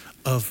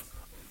of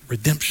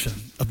redemption,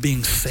 of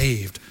being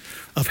saved,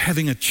 of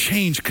having a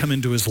change come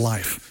into his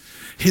life.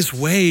 His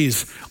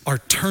ways are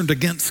turned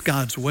against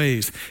God's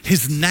ways.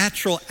 His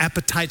natural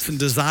appetites and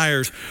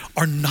desires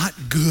are not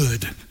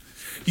good.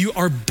 You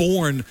are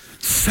born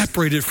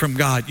separated from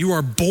God. You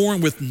are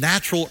born with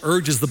natural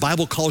urges, the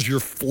Bible calls your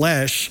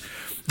flesh,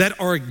 that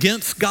are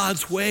against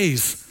God's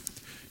ways.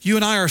 You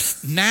and I are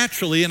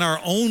naturally in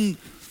our own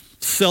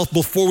self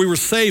before we were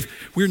saved.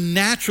 We're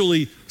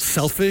naturally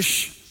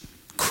selfish,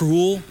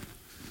 cruel,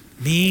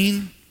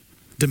 mean,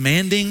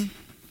 demanding,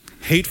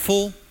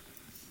 hateful,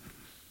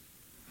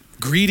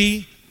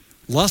 greedy,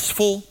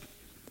 lustful,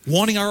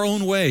 wanting our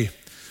own way.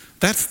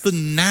 That's the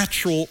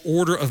natural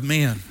order of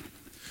man.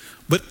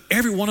 But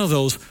every one of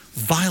those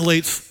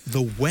violates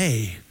the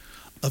way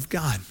of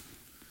God.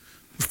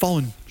 We've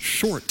fallen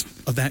short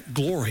of that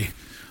glory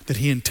that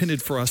he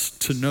intended for us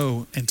to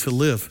know and to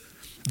live.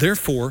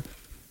 Therefore,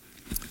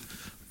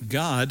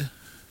 God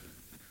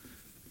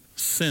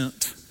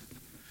sent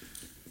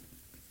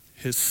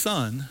his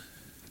son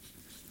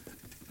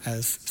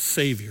as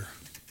Savior.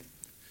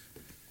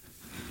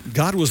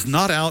 God was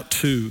not out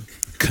to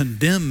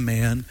condemn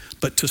man,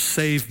 but to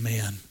save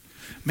man.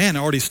 Man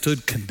already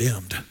stood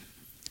condemned.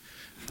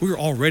 We were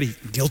already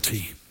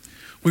guilty.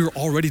 We were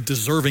already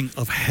deserving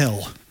of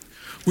hell.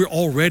 We're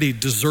already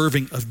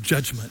deserving of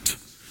judgment.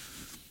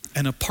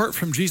 And apart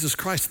from Jesus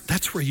Christ,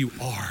 that's where you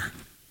are.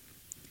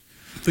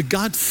 But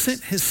God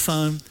sent his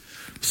son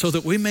so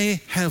that we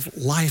may have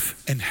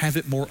life and have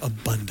it more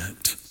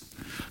abundant.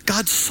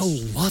 God so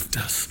loved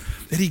us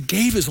that he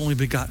gave his only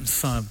begotten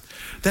son,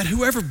 that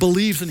whoever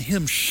believes in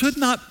him should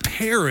not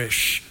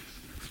perish,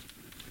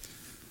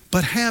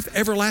 but have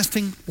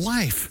everlasting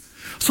life,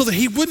 so that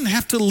he wouldn't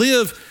have to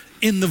live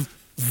in the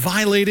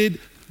violated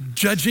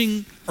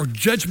judging or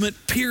judgment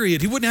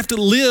period. He wouldn't have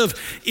to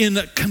live in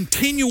a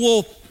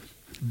continual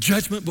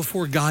judgment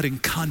before God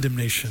and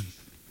condemnation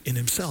in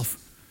himself.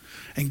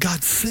 And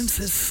God sends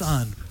his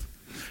son,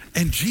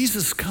 and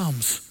Jesus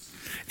comes,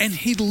 and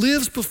he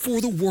lives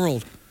before the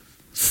world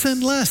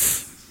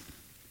sinless.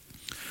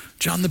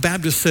 John the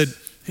Baptist said,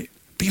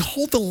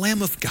 "Behold the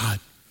Lamb of God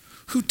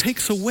who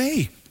takes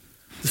away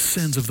the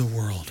sins of the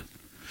world."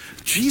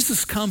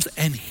 Jesus comes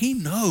and he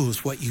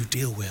knows what you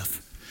deal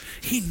with.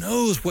 He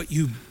knows what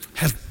you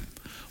have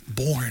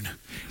borne.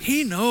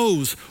 He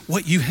knows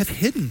what you have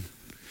hidden.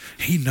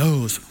 He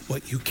knows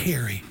what you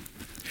carry.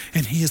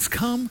 And he has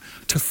come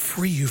to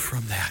free you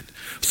from that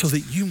so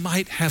that you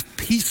might have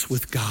peace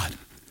with God,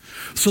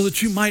 so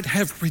that you might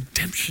have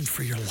redemption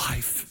for your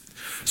life,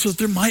 so that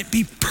there might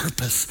be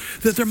purpose,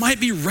 that there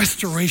might be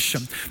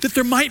restoration, that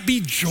there might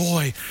be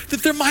joy,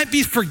 that there might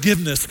be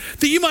forgiveness,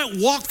 that you might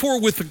walk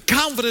forward with the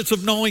confidence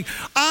of knowing,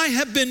 I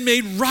have been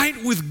made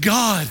right with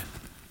God.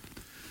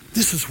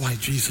 This is why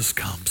Jesus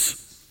comes.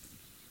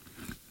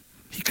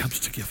 He comes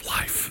to give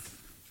life.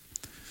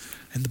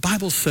 And the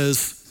Bible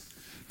says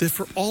that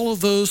for all of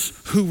those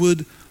who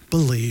would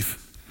believe,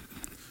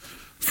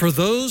 for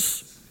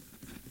those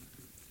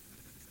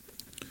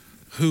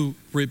who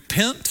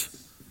repent,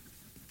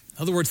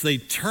 in other words, they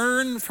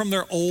turn from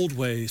their old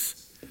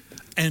ways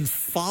and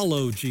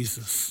follow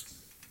Jesus,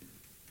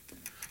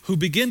 who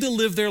begin to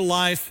live their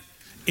life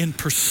in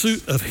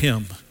pursuit of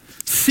him,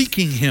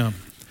 seeking him,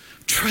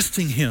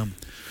 trusting him,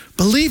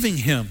 believing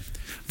him,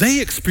 they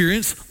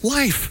experience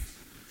life.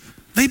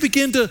 They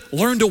begin to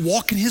learn to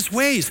walk in his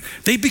ways.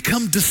 They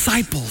become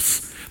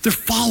disciples. They're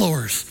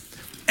followers.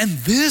 And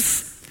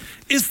this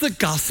is the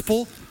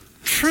gospel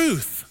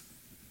truth.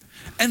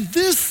 And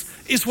this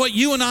is what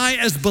you and I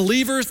as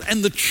believers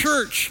and the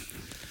church,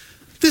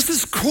 this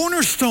is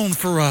cornerstone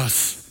for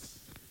us.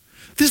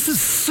 This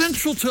is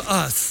central to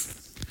us.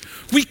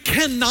 We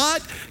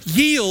cannot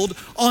yield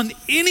on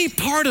any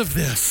part of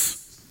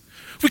this.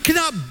 We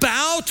cannot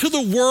bow to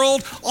the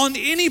world on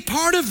any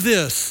part of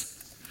this.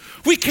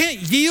 We can't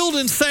yield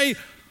and say,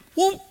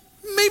 well,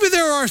 maybe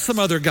there are some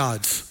other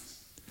gods.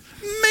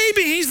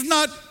 Maybe he's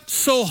not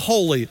so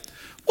holy.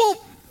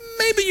 Well,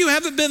 maybe you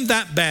haven't been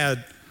that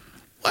bad.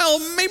 Well,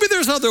 maybe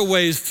there's other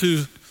ways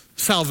to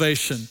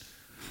salvation.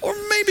 Or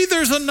maybe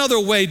there's another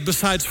way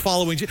besides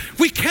following Jesus.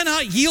 We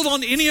cannot yield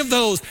on any of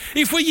those.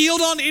 If we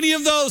yield on any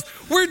of those,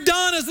 we're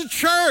done as a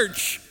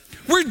church.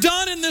 We're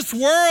done in this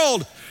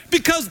world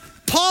because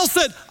Paul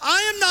said,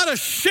 I am not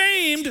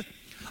ashamed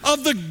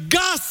of the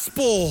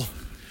gospel,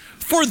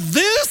 for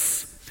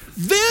this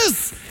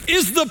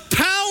is the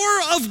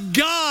power of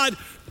God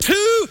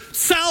to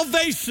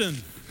salvation.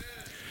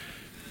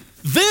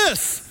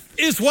 This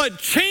is what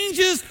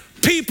changes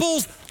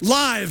people's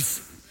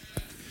lives.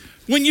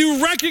 When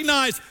you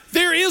recognize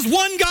there is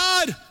one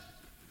God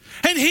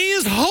and he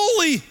is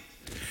holy.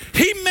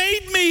 He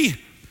made me.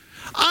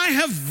 I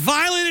have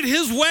violated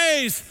his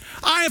ways.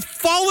 I have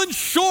fallen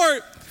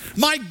short.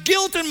 My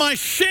guilt and my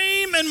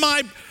shame and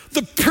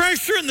the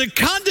pressure and the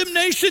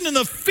condemnation and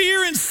the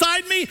fear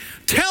inside me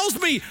tells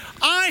me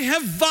I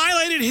have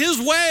violated his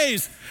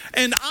ways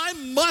and I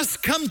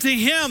must come to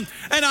him,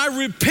 and I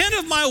repent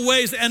of my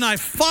ways and I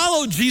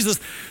follow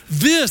Jesus.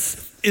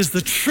 This is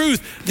the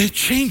truth that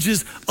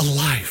changes a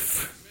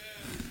life.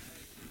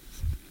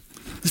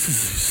 This is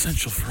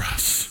essential for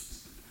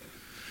us.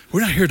 We're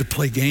not here to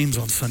play games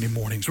on Sunday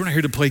mornings. We're not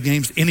here to play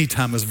games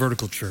anytime as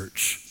Vertical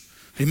Church.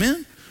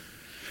 Amen?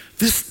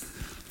 This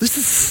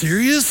is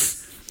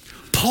serious.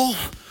 Paul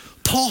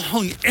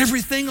hung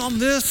everything on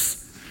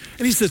this,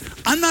 and he said,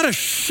 I'm not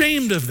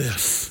ashamed of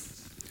this.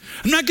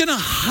 I'm not gonna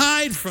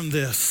hide from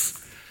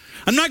this.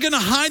 I'm not gonna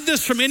hide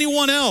this from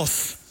anyone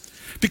else,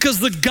 because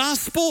the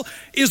gospel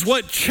is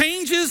what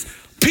changes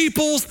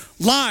people's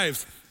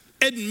lives.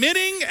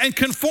 Admitting and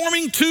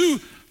conforming to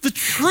the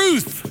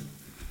truth.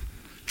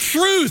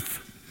 Truth.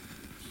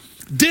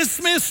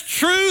 Dismiss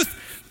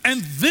truth,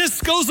 and this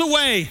goes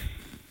away.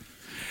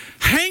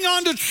 Hang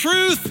on to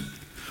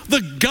truth,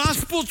 the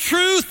gospel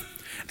truth,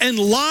 and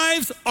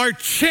lives are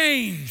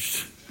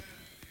changed.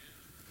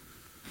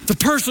 The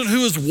person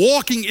who is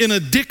walking in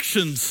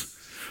addictions,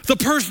 the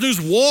person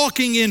who's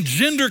walking in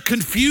gender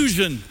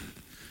confusion,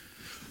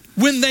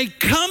 when they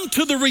come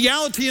to the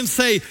reality and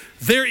say,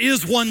 there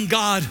is one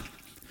God,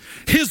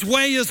 his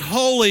way is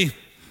holy,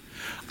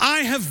 I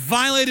have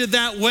violated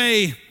that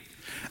way,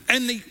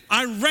 and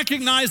I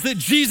recognize that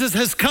Jesus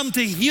has come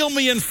to heal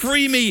me and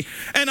free me,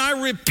 and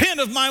I repent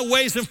of my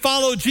ways and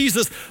follow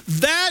Jesus.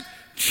 That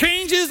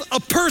changes a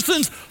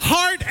person's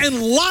heart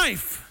and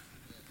life.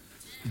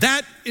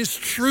 That is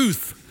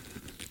truth.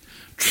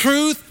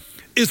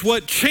 Truth is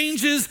what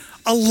changes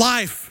a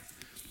life.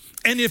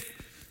 And if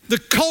the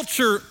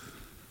culture,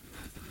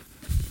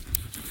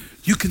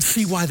 you can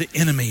see why the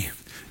enemy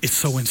is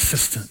so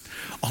insistent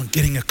on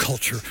getting a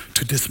culture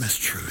to dismiss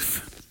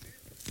truth.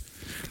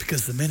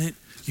 Because the minute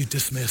you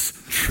dismiss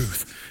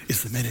truth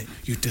is the minute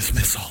you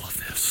dismiss all of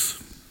this.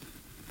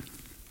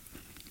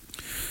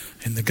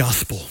 And the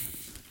gospel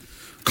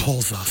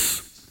calls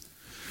us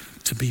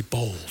to be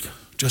bold,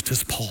 just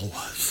as Paul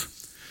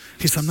was.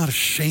 He said, I'm not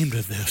ashamed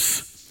of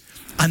this.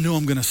 I know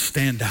I'm gonna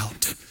stand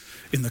out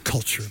in the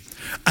culture.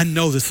 I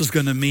know this is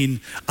gonna mean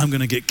I'm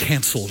gonna get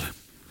canceled,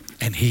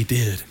 and he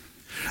did.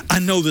 I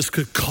know this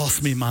could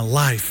cost me my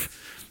life,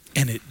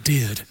 and it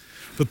did.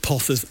 But Paul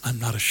says, I'm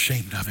not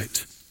ashamed of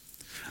it.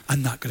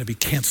 I'm not gonna be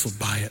canceled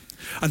by it.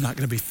 I'm not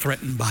gonna be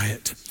threatened by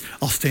it.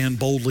 I'll stand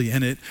boldly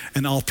in it,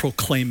 and I'll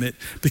proclaim it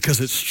because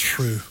it's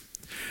true.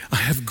 I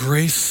have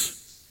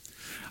grace,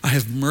 I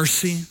have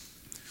mercy,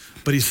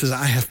 but he says,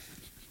 I have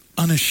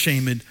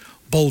unashamed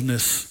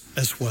boldness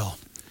as well.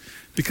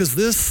 Because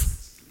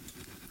this,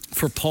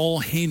 for Paul,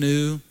 he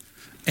knew,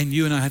 and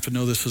you and I have to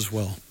know this as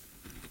well.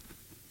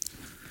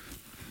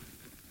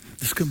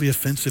 This can be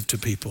offensive to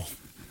people.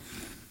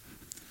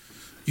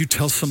 You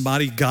tell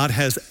somebody God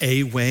has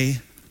a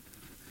way,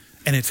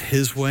 and it's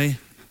his way,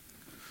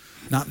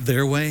 not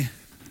their way,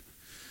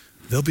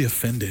 they'll be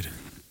offended.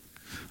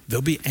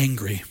 They'll be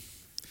angry.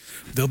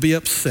 They'll be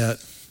upset.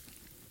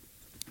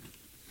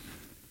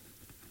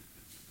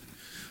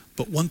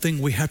 But one thing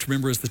we have to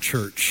remember as the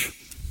church,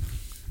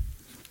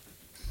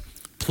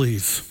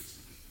 please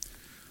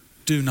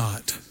do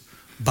not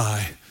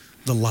buy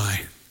the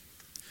lie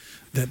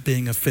that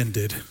being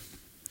offended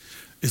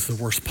is the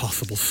worst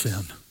possible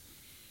sin.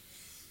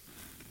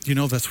 You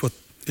know, that's what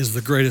is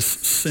the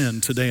greatest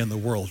sin today in the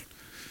world,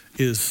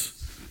 is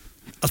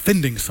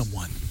offending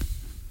someone.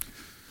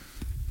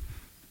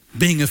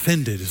 Being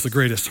offended is the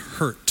greatest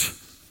hurt.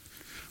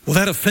 Well,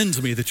 that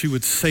offends me that you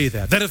would say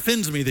that. That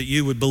offends me that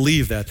you would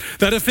believe that.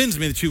 That offends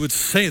me that you would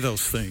say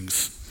those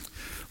things.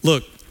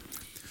 Look,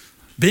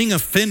 being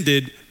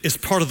offended is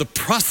part of the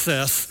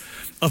process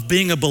of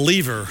being a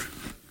believer.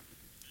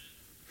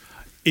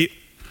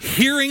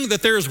 Hearing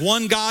that there is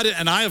one God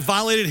and I have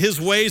violated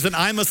his ways and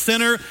I'm a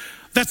sinner,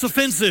 that's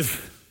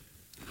offensive.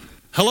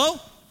 Hello?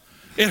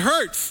 It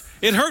hurts.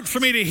 It hurts for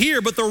me to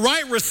hear, but the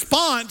right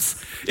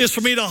response is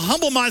for me to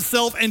humble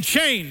myself and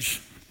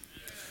change.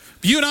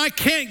 You and I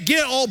can't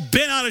get all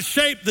bent out of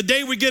shape the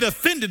day we get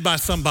offended by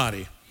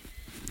somebody.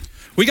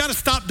 We got to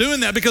stop doing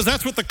that, because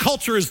that's what the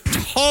culture is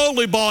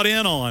totally bought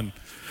in on.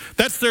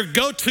 That's their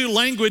go-to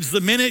language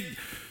the minute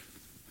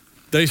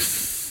they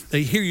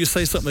hear you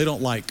say something they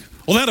don't like.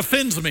 Well, that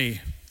offends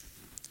me.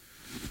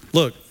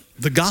 Look,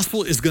 the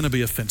gospel is going to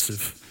be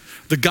offensive.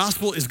 The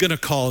gospel is going to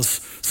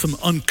cause some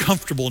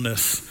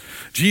uncomfortableness.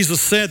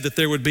 Jesus said that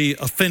there would be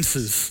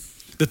offenses,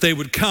 that they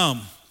would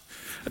come.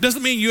 It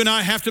doesn't mean you and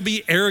I have to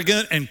be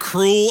arrogant and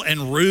cruel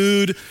and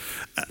rude,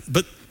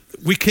 but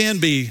we can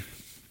be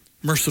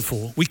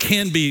merciful. We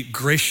can be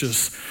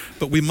gracious,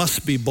 but we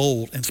must be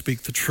bold and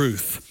speak the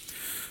truth.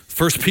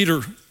 1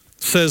 Peter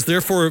says,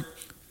 therefore,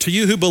 to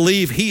you who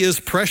believe, he is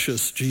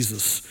precious,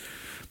 Jesus.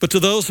 But to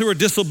those who are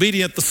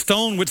disobedient, the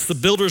stone which the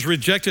builders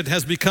rejected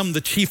has become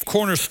the chief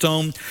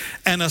cornerstone,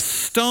 and a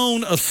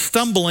stone of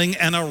stumbling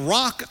and a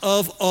rock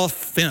of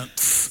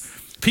offense.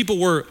 People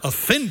were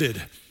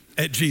offended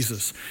at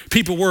Jesus.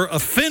 People were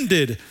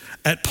offended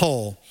at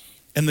Paul.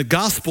 And the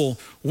gospel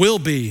will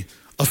be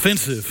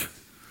offensive.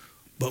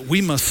 But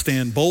we must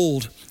stand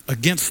bold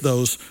against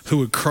those who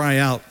would cry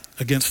out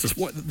against us.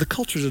 The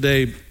culture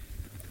today,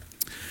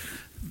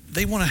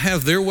 they want to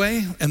have their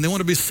way and they want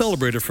to be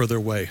celebrated for their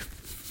way.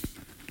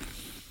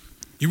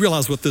 You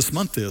realize what this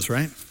month is,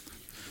 right?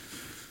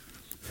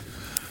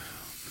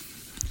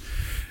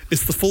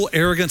 It's the full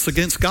arrogance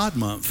against God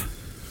month.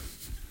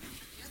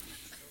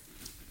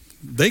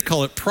 They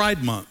call it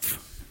Pride Month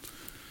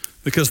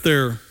because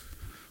they're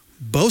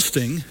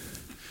boasting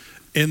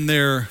in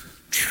their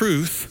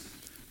truth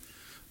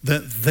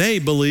that they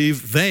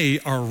believe they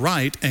are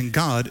right and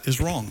God is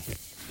wrong.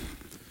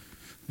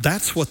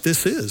 That's what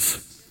this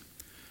is.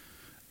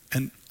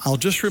 And I'll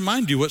just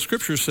remind you what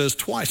Scripture says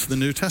twice in the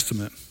New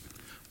Testament.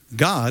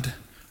 God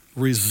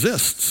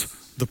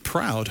resists the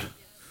proud,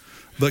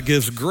 but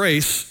gives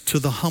grace to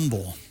the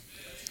humble.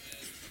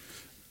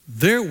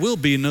 There will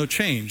be no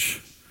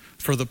change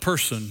for the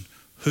person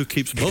who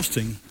keeps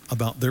boasting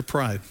about their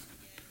pride.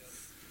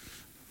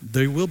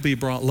 They will be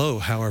brought low,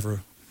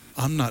 however.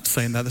 I'm not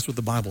saying that. That's what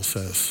the Bible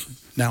says.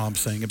 Now I'm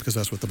saying it because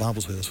that's what the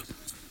Bible says.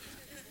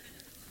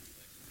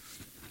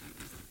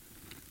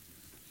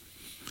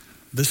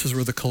 This is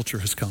where the culture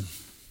has come.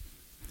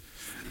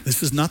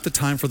 This is not the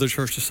time for the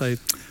church to say,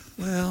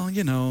 well,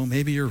 you know,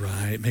 maybe you're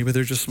right. Maybe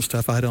there's just some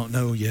stuff I don't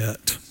know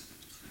yet.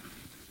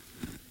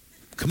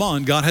 Come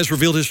on, God has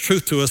revealed his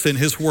truth to us in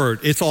his word.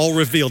 It's all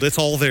revealed. It's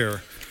all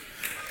there.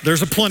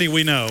 There's a plenty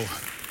we know.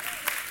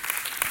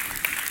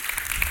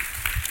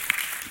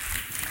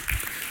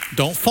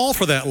 Don't fall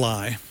for that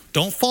lie.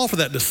 Don't fall for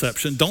that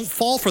deception. Don't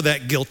fall for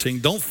that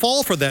guilting. Don't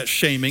fall for that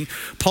shaming.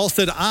 Paul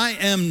said, I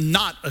am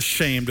not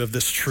ashamed of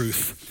this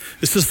truth.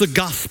 This is the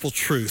gospel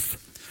truth.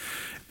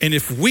 And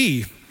if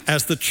we,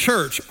 as the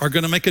church, are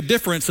going to make a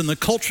difference in the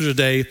culture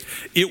today,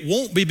 it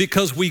won't be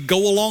because we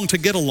go along to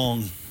get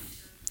along.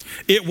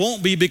 It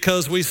won't be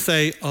because we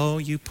say, oh,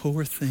 you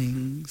poor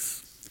things.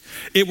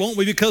 It won't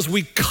be because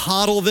we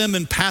coddle them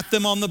and pat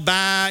them on the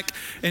back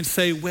and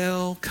say,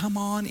 well, come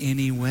on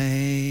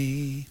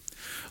anyway.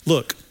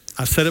 Look,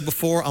 I've said it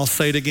before, I'll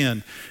say it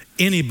again.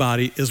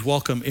 Anybody is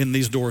welcome in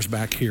these doors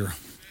back here.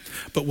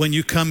 But when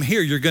you come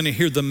here, you're going to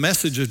hear the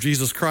message of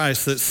Jesus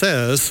Christ that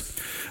says,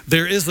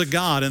 there is a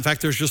God. In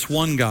fact, there's just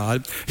one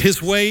God.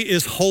 His way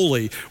is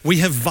holy. We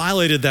have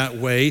violated that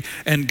way,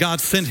 and God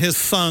sent his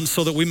son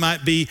so that we might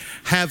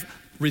have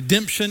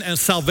redemption and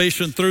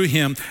salvation through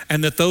him,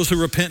 and that those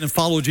who repent and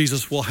follow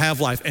Jesus will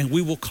have life. And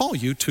we will call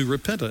you to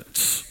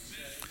repentance.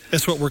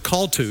 That's what we're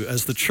called to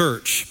as the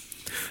church.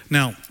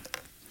 Now,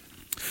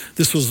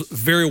 this was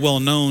very well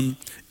known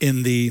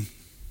in the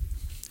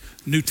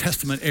New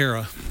Testament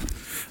era.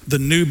 The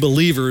new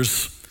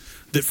believers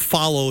that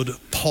followed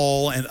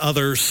Paul and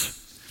others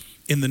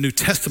in the New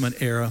Testament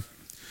era,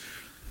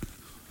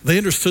 they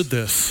understood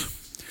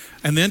this.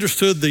 And they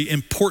understood the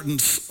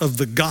importance of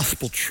the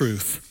gospel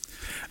truth.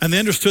 And they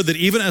understood that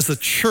even as a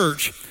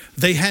church,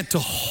 they had to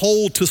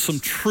hold to some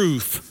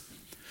truth.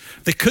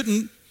 They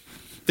couldn't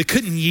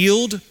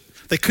yield.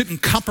 They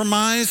couldn't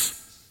compromise.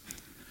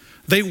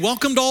 They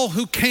welcomed all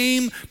who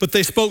came, but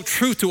they spoke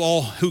truth to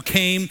all who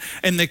came,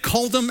 and they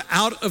called them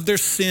out of their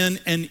sin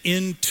and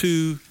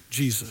into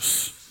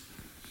Jesus.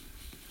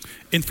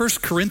 In 1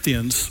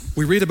 Corinthians,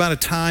 we read about a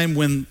time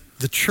when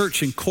the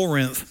church in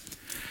Corinth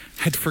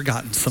had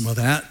forgotten some of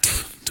that,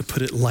 to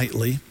put it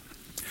lightly.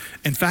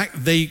 In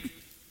fact, they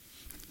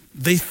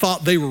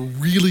thought they were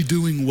really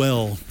doing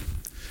well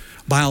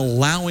by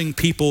allowing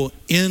people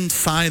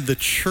inside the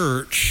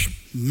church,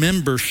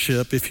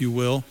 membership, if you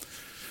will,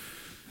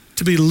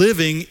 to be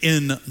living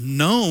in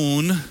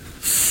known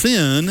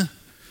sin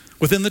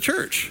within the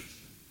church.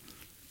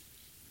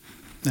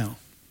 Now,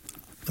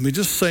 let me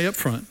just say up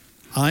front,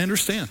 I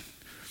understand.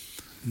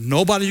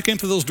 Nobody who came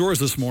through those doors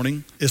this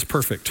morning is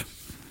perfect.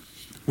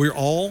 We're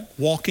all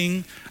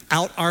walking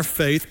out our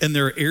faith, and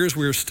there are areas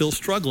we are still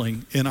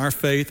struggling in our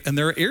faith, and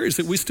there are areas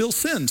that we still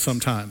sin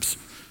sometimes.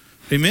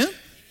 Amen?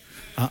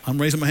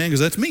 I'm raising my hand because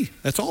that's me.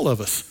 That's all of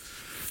us.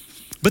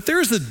 But there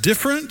is a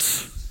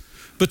difference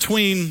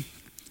between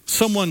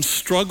someone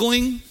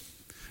struggling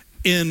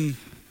in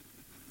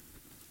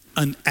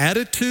an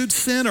attitude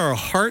sin or a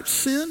heart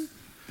sin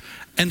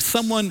and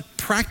someone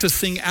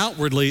practicing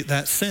outwardly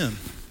that sin.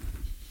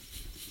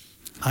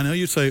 I know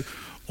you'd say,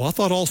 well, I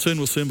thought all sin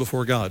was sin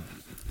before God.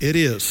 It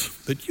is.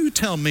 But you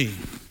tell me,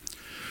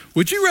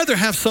 would you rather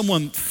have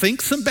someone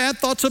think some bad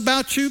thoughts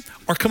about you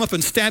or come up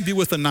and stab you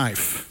with a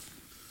knife?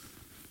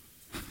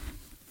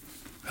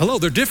 Hello,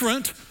 they're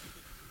different.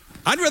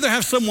 I'd rather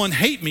have someone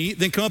hate me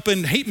than come up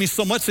and hate me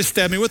so much they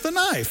stab me with a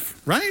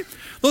knife, right?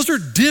 Those are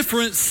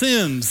different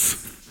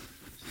sins.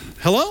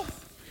 Hello?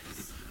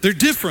 They're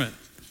different.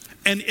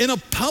 And in a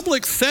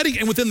public setting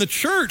and within the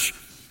church,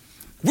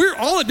 we're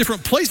all at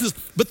different places,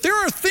 but there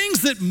are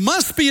things that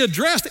must be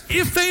addressed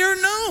if they are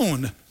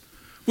known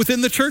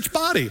within the church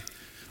body.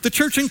 The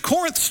church in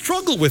Corinth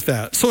struggled with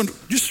that. So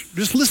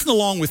just listen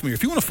along with me.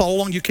 If you want to follow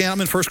along, you can.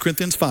 I'm in 1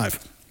 Corinthians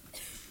 5.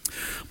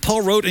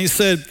 Paul wrote and he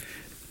said,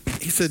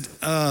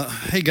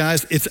 hey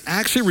guys, it's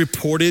actually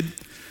reported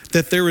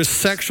that there is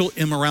sexual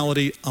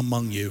immorality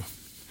among you.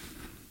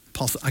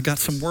 Paul said, I got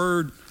some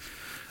word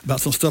about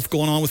some stuff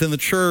going on within the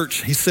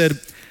church. He said,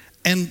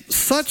 and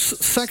such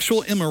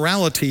sexual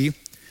immorality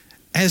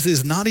as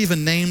is not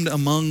even named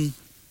among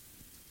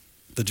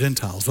the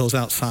Gentiles, those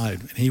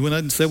outside. And he went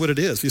ahead and said what it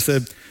is. He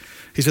said,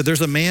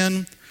 there's a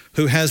man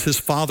who has his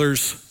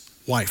father's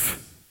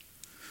wife.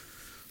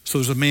 So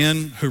there's a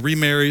man who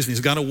remarries and he's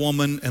got a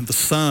woman, and the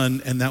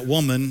son and that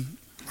woman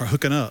are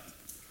hooking up.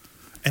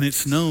 And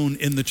it's known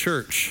in the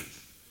church.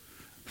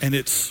 And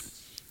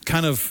it's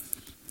kind of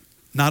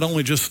not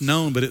only just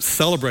known, but it's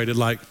celebrated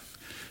like,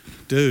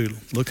 dude,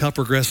 look how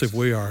progressive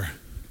we are.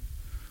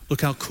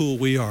 Look how cool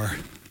we are.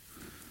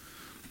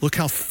 Look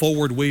how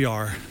forward we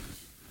are.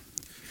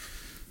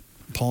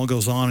 Paul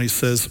goes on and he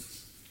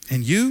says,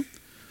 and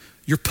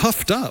you're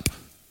puffed up,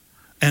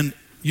 and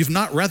you've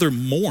not rather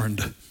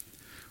mourned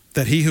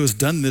that he who has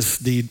done this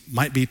deed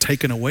might be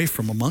taken away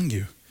from among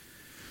you.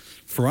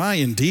 For I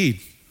indeed,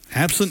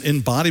 absent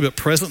in body but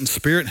present in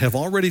spirit, have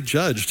already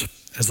judged,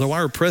 as though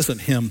I were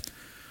present, him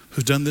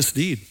who's done this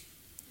deed.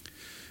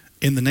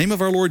 In the name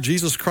of our Lord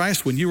Jesus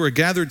Christ, when you are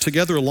gathered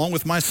together along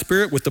with my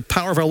spirit, with the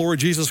power of our Lord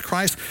Jesus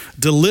Christ,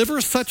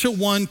 deliver such a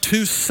one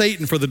to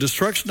Satan for the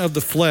destruction of the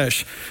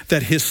flesh,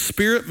 that his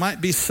spirit might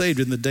be saved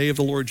in the day of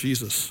the Lord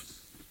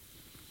Jesus.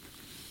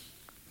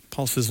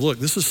 Paul says, look,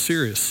 this is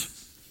serious.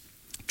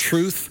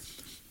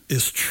 Truth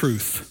is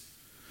truth.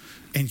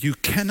 And you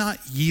cannot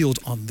yield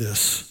on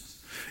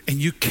this. And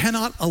you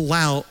cannot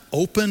allow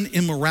open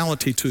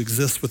immorality to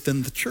exist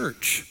within the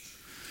church.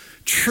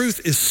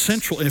 Truth is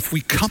central, and if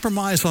we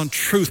compromise on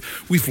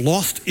truth, we've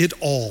lost it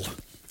all.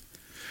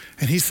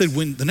 And he said,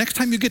 when the next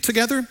time you get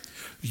together,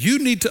 you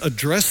need to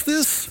address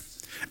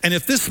this. And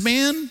if this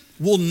man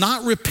will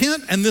not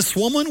repent and this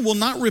woman will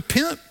not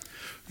repent,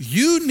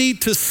 you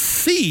need to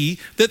see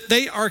that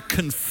they are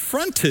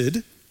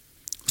confronted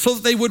so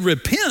that they would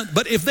repent.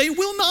 But if they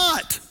will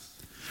not,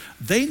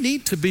 they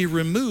need to be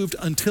removed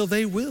until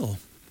they will.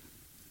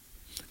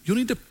 You'll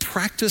need to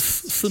practice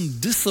some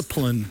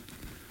discipline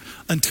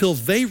until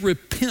they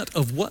repent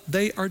of what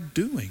they are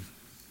doing,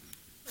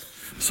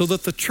 so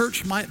that the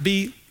church might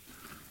be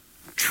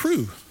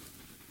true.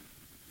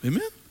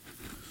 Amen?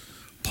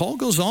 Paul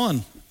goes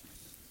on.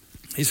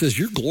 He says,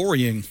 your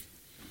glorying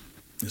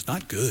is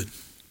not good.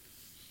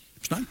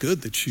 It's not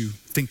good that you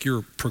think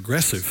you're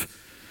progressive.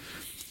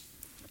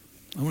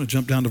 I want to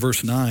jump down to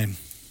verse 9.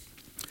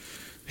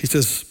 He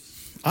says,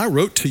 I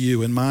wrote to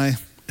you in my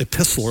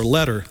epistle or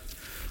letter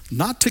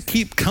not to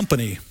keep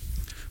company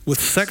with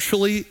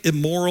sexually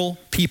immoral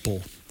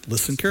people.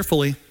 Listen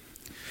carefully.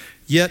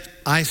 Yet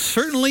I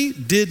certainly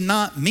did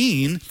not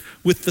mean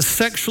with the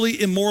sexually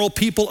immoral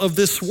people of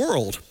this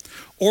world,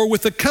 or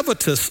with the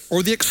covetous,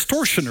 or the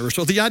extortioners,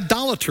 or the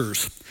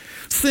idolaters,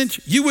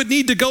 since you would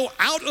need to go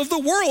out of the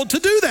world to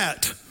do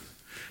that.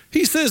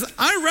 He says,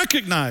 I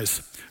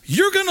recognize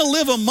you're going to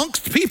live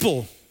amongst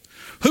people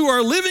who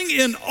are living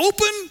in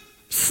open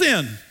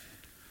sin.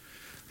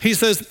 He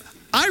says,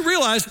 I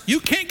realize you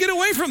can't get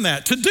away from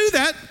that. To do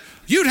that,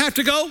 you'd have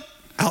to go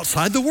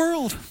outside the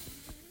world.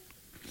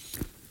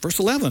 Verse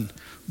 11,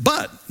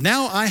 but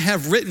now I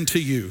have written to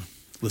you,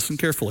 listen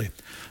carefully,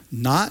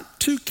 not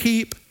to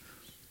keep,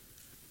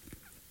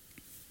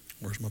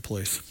 where's my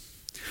place?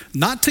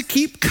 Not to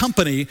keep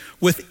company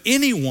with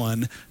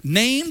anyone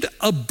named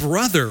a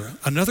brother,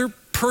 another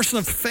person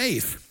of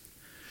faith,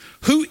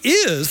 who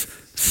is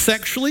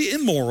sexually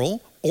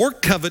immoral or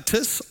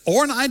covetous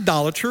or an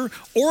idolater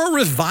or a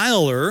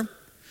reviler,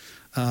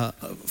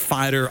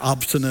 fighter,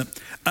 obstinate,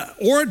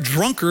 or a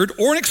drunkard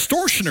or an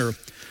extortioner,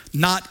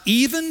 not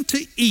even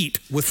to eat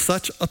with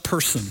such a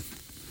person.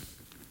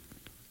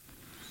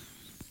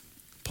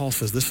 Paul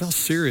says, this is how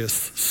serious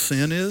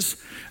sin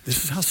is.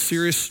 This is how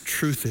serious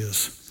truth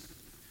is.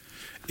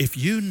 If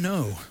you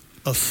know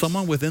of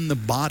someone within the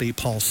body,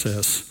 Paul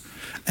says,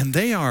 and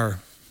they are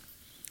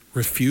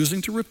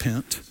refusing to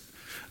repent,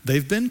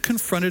 they've been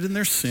confronted in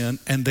their sin,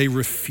 and they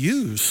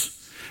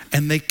refuse,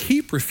 and they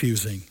keep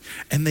refusing,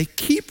 and they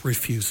keep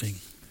refusing.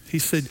 He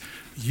said,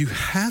 you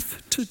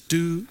have to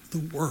do the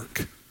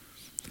work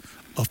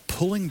of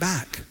pulling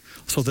back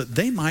so that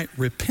they might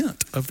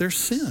repent of their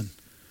sin.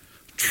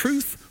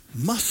 Truth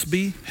must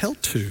be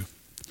held to.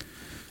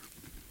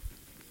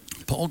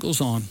 Paul goes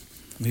on,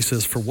 and he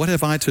says, for what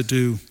have I to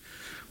do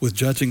with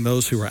judging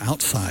those who are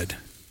outside?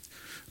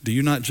 Do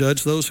you not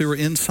judge those who are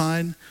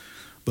inside?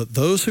 But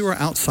those who are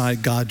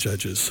outside, God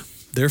judges.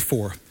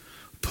 Therefore,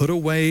 put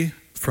away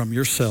from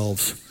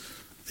yourselves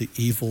the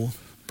evil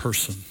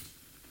person.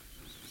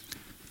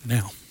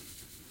 Now,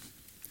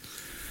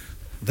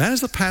 that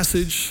is a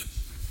passage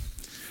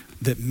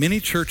that many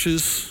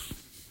churches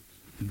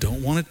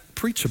don't want to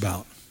preach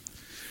about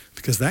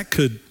because that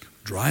could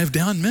drive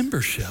down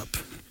membership.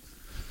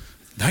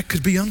 That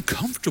could be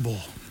uncomfortable.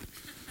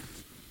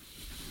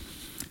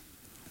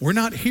 We're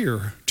not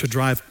here to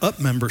drive up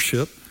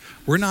membership.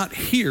 We're not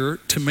here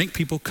to make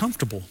people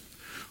comfortable.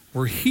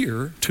 We're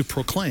here to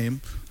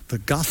proclaim the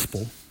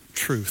gospel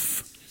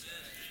truth.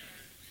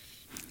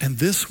 And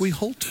this we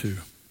hold to.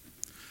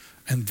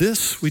 And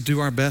this we do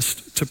our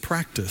best to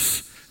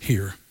practice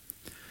here.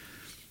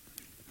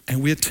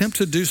 And we attempt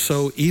to do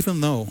so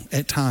even though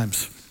at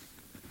times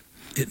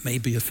it may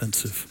be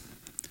offensive.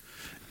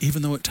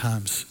 Even though at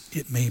times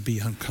it may be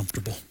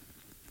uncomfortable.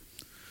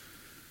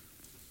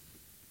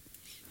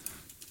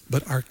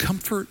 But our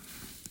comfort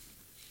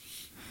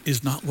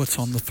is not what's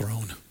on the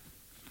throne.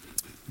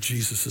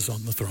 Jesus is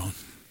on the throne.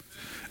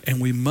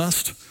 And we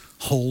must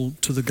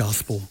hold to the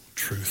gospel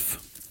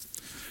truth.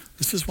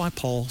 This is why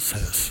Paul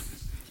says,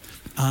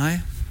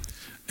 I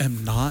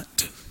am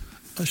not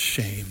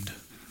ashamed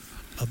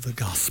of the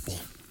gospel.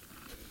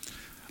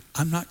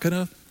 I'm not going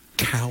to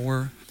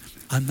cower.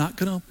 I'm not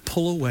going to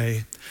pull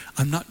away.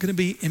 I'm not going to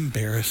be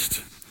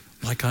embarrassed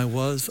like I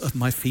was of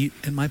my feet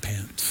in my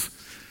pants.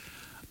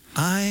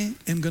 I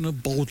am going to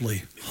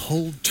boldly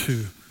hold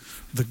to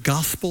the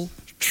gospel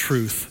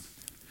truth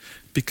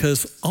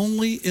because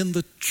only in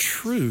the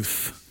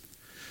truth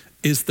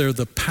is there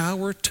the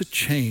power to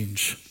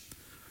change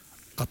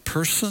a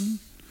person,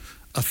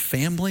 a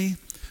family,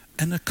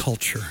 and a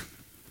culture.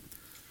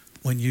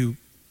 When you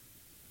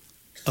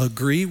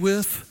agree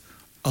with,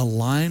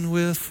 align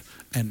with,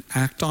 and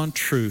act on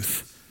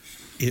truth,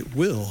 it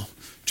will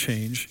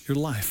change your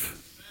life.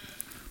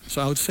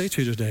 So I would say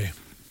to you today,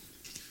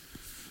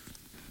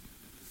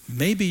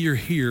 maybe you're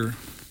here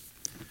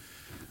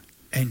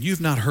and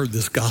you've not heard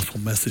this gospel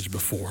message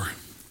before,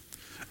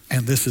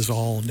 and this is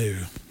all new.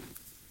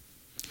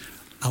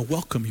 I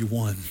welcome you,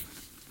 1.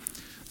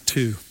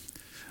 2,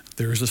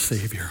 there is a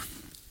Savior,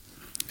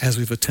 as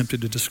we've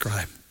attempted to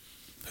describe,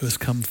 who has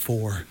come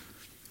for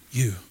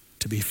you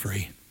to be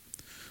free,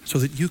 so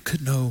that you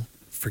could know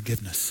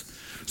forgiveness,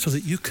 so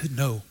that you could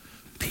know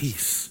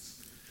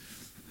peace,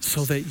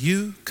 so that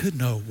you could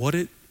know what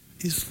it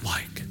is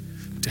like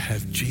to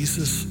have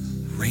Jesus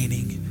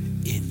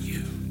reigning in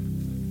you.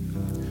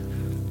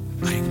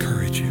 I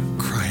encourage you,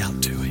 cry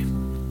out to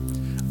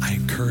him. I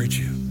encourage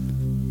you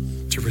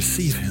to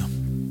receive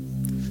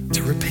him,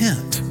 to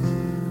repent,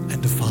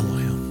 and to follow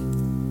him.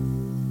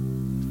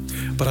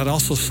 But I'd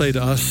also say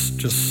to us,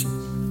 just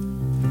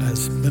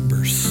as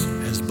members,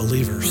 as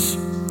believers,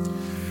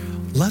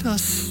 let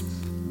us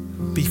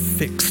be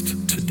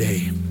fixed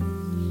today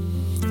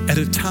at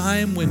a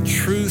time when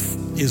truth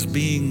is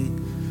being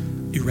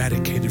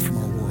eradicated from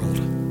our world.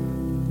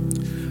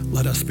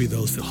 Let us be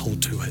those that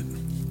hold to it,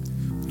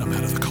 no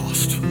matter the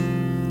cost,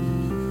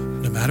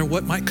 no matter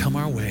what might come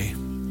our way,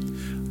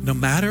 no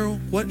matter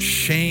what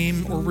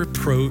shame or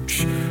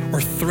reproach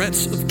or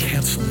threats of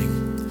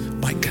canceling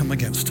might come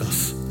against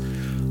us.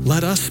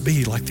 Let us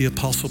be like the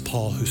Apostle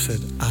Paul, who said,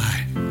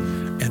 I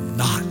am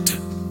not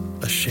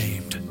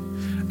ashamed,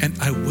 and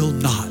I will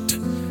not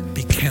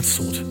be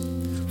canceled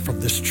from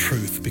this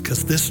truth,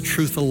 because this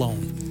truth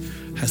alone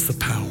has the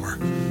power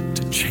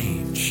to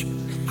change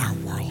our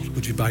world.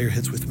 Would you bow your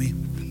heads with me?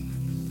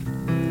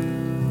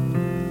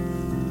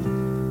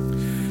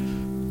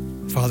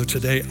 Father,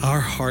 today our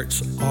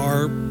hearts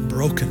are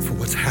broken for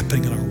what's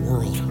happening in our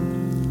world.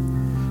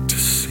 To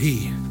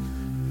see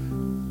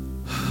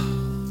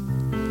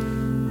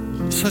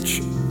such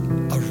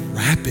a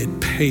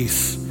rapid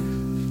pace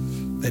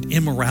that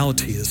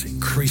immorality is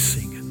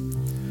increasing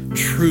and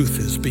truth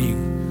is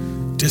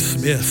being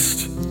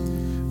dismissed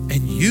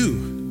and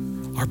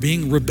you are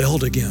being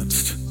rebelled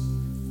against.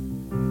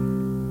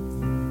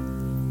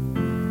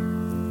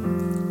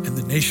 And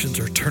the nations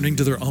are turning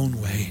to their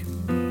own way.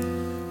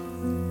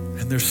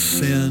 And there's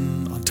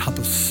sin on top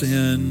of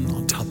sin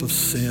on top of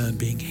sin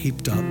being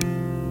heaped up.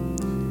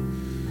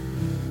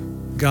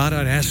 God,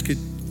 I'd ask it,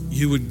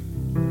 you would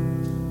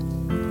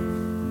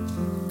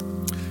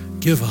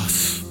give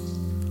us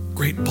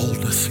great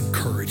boldness and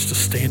courage to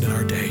stand in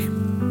our day.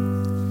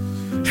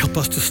 Help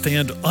us to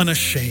stand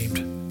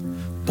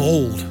unashamed,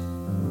 bold,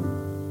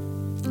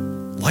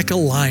 like a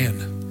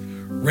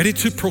lion, ready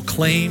to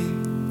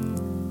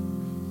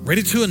proclaim,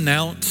 ready to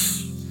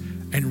announce,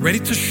 and ready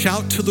to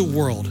shout to the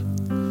world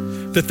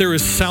that there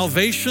is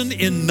salvation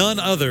in none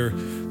other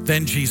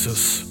than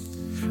Jesus.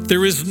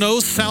 There is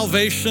no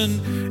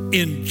salvation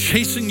in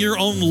chasing your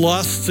own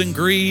lusts and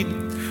greed.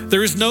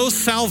 There is no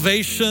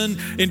salvation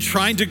in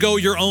trying to go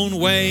your own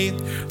way.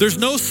 There's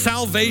no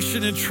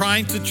salvation in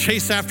trying to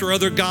chase after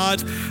other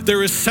gods.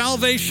 There is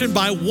salvation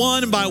by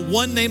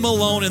one name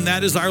alone, and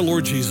that is our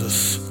Lord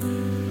Jesus.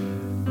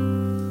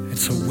 And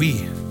so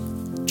we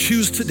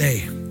choose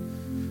today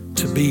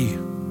to be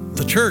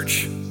the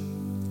church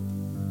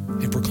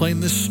and proclaim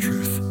this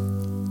truth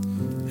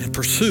and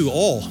pursue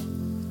all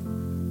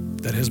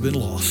that has been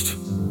lost.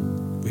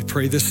 We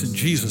pray this in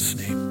Jesus'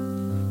 name.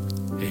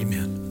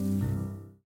 Amen.